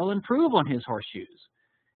they'll improve on his horseshoes.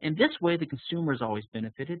 In this way, the consumer is always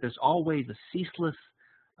benefited. There's always a ceaseless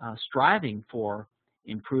striving for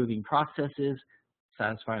improving processes,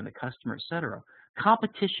 satisfying the customer, etc.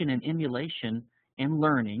 Competition and emulation and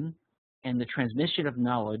learning and the transmission of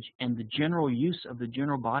knowledge and the general use of the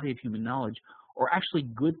general body of human knowledge are actually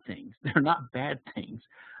good things. They're not bad things.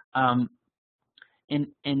 And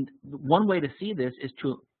one way to see this is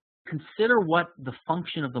to consider what the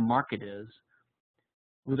function of the market is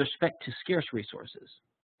with respect to scarce resources.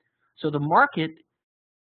 So the market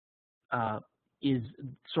is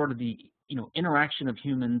sort of the interaction of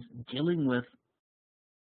humans dealing with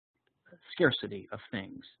scarcity of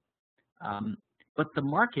things. But the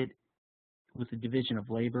market, with the division of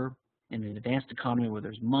labor in an advanced economy where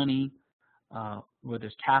there's money, where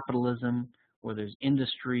there's capitalism, where there's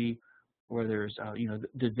industry, where there's the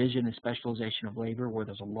division and specialization of labor, where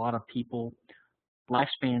there's a lot of people,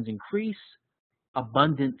 lifespans increase,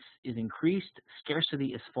 abundance is increased, scarcity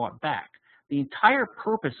is fought back. The entire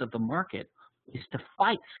purpose of the market is to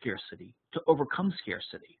fight scarcity, to overcome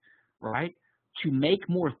scarcity, right? To make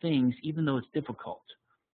more things even though it's difficult,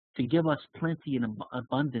 to give us plenty and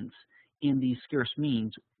abundance in these scarce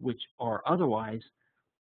means, which are otherwise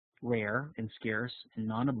rare and scarce and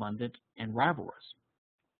non-abundant and rivalrous.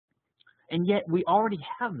 And yet we already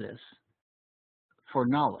have this for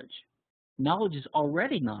knowledge. Knowledge is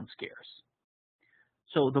already non-scarce.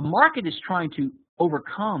 So the market is trying to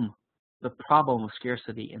overcome the problem of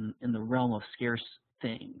scarcity in the realm of scarce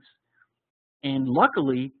things. And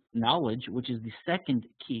luckily, knowledge, which is the second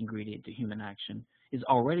key ingredient to human action, is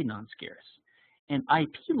already non-scarce. And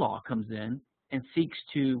IP law comes in and seeks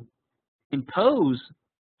to impose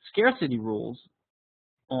scarcity rules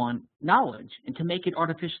on knowledge and to make it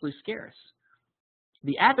artificially scarce.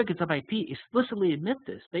 The advocates of IP explicitly admit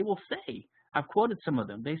this. They will say, I've quoted some of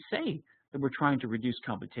them, they say that we're trying to reduce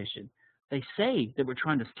competition. They say that we're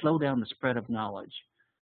trying to slow down the spread of knowledge,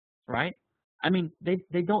 right? I mean,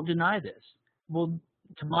 they don't deny this. Well,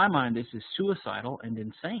 to my mind, this is suicidal and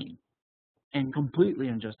insane and completely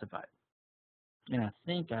unjustified. And I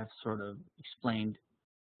think I've sort of explained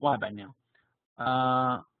why by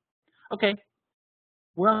now. Okay,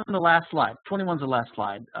 we're on the last slide. 21 is the last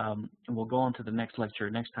slide, and we'll go on to the next lecture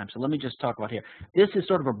next time. So let me just talk about here. This is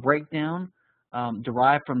sort of a breakdown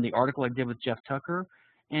derived from the article I did with Jeff Tucker.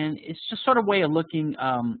 And it's just sort of a way of looking.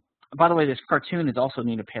 By the way, this cartoon is also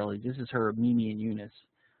Nina Paley. This is her Mimi and Eunice.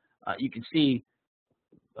 You can see,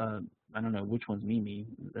 I don't know which one's Mimi.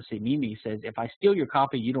 Let's say Mimi says, if I steal your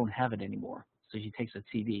copy, you don't have it anymore. So she takes a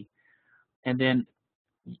CD. And then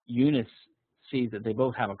Eunice sees that they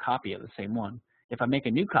both have a copy of the same one. If I make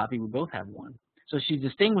a new copy, we both have one. So she's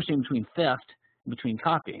distinguishing between theft and between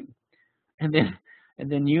copying. And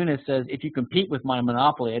then Eunice says, if you compete with my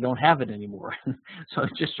monopoly, I don't have it anymore. So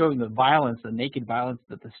it's just showing the violence, the naked violence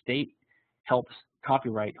that the state helps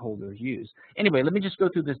copyright holders use. Anyway, let me just go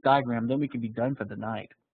through this diagram, then we can be done for the night.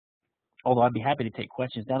 Although I'd be happy to take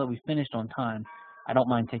questions. Now that we've finished on time, I don't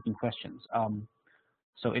mind taking questions.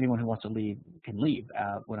 So anyone who wants to leave can leave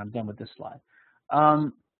when I'm done with this slide.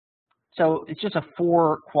 So it's just a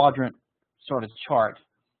 4-quadrant sort of chart,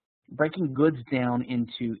 breaking goods down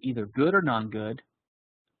into either good or non-good,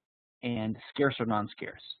 and scarce or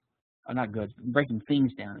non-scarce. Not goods, breaking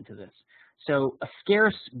things down into this. So a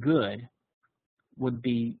scarce good would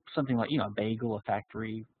be something like, a bagel, a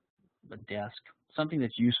factory, a desk, something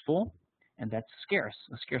that's useful, and that's scarce,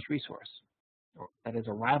 a scarce resource. Or that is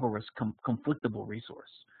a rivalrous, conflictable resource.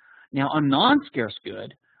 Now, a non-scarce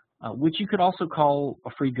good, which you could also call a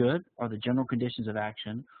free good or the general conditions of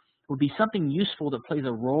action, would be something useful that plays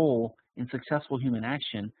a role in successful human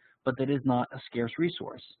action, but that is not a scarce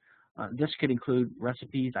resource. This could include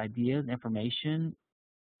recipes, ideas, information,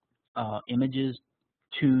 images,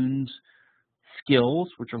 tunes, skills,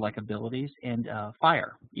 which are like abilities, and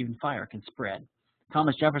fire. Even fire can spread.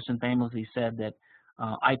 Thomas Jefferson famously said that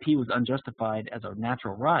IP was unjustified as a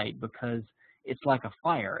natural right because it's like a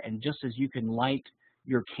fire, and just as you can light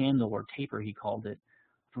your candle or taper, he called it,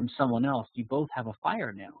 from someone else, you both have a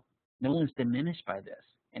fire now. No one's diminished by this,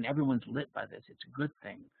 and everyone's lit by this. It's a good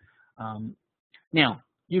thing. Now,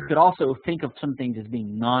 you could also think of some things as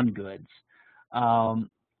being non-goods.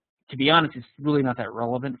 To be honest, it's really not that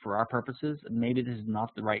relevant for our purposes. Maybe this is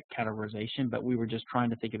not the right categorization, but we were just trying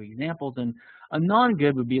to think of examples. And a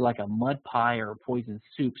non-good would be like a mud pie or a poison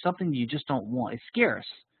soup, something you just don't want. It's scarce,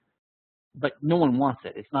 but no one wants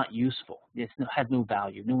it. It's not useful. It has no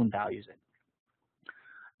value. No one values it.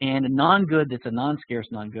 And a non-good that's a non-scarce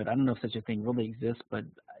non-good, I don't know if such a thing really exists, but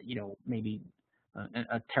maybe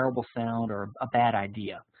a terrible sound or a bad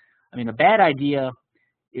idea. I mean, a bad idea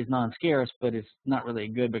is non-scarce, but it's not really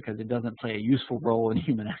good because it doesn't play a useful role in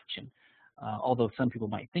human action, although some people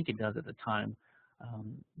might think it does at the time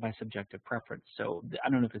by subjective preference. So I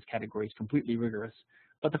don't know if this category is completely rigorous,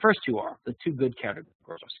 but the first two are. The two good categories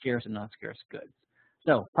are scarce and non-scarce goods.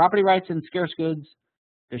 So property rights and scarce goods,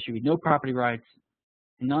 there should be no property rights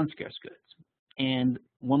in non-scarce goods. And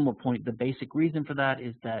one more point, the basic reason for that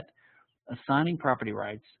is that assigning property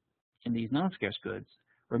rights in these non-scarce goods,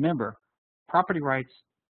 remember, property rights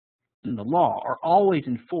in the law are always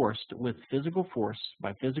enforced with physical force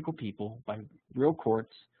by physical people, by real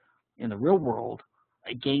courts in the real world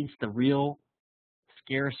against the real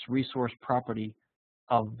scarce resource property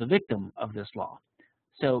of the victim of this law.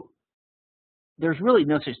 So there's really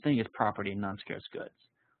no such thing as property in non-scarce goods.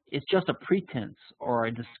 It's just a pretense or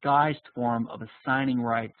a disguised form of assigning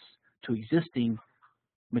rights to existing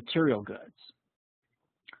material goods.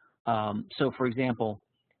 So, for example,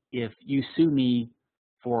 if you sue me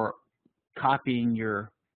for copying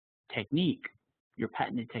your technique, your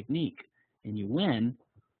patented technique, and you win,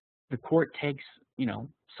 the court takes, you know,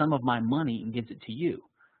 some of my money and gives it to you.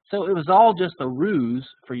 So it was all just a ruse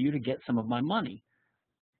for you to get some of my money.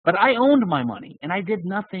 But I owned my money, and I did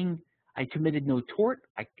nothing. I committed no tort.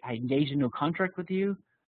 I engaged in no contract with you.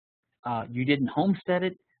 You didn't homestead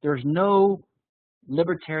it. There's no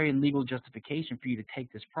libertarian legal justification for you to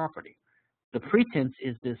take this property. The pretense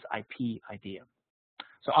is this IP idea.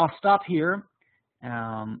 So I'll stop here.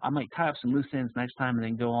 I might tie up some loose ends next time and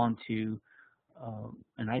then go on to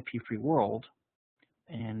an IP-free world.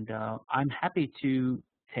 And I'm happy to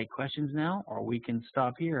take questions now, or we can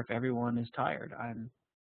stop here if everyone is tired. I'm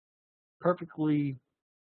perfectly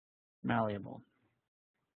malleable.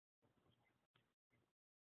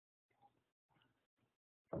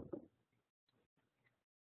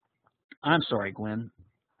 I'm sorry, Gwen.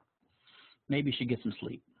 Maybe you should get some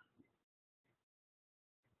sleep.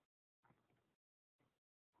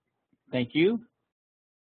 Thank you.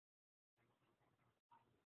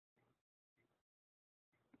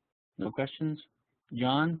 No questions?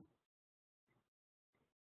 John?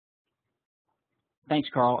 Thanks,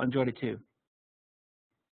 Carl. Enjoyed it too.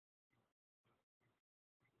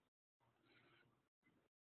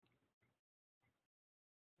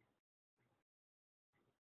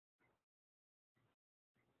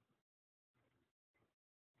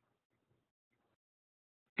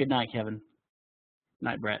 Good night, Kevin.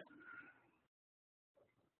 Night, Brett.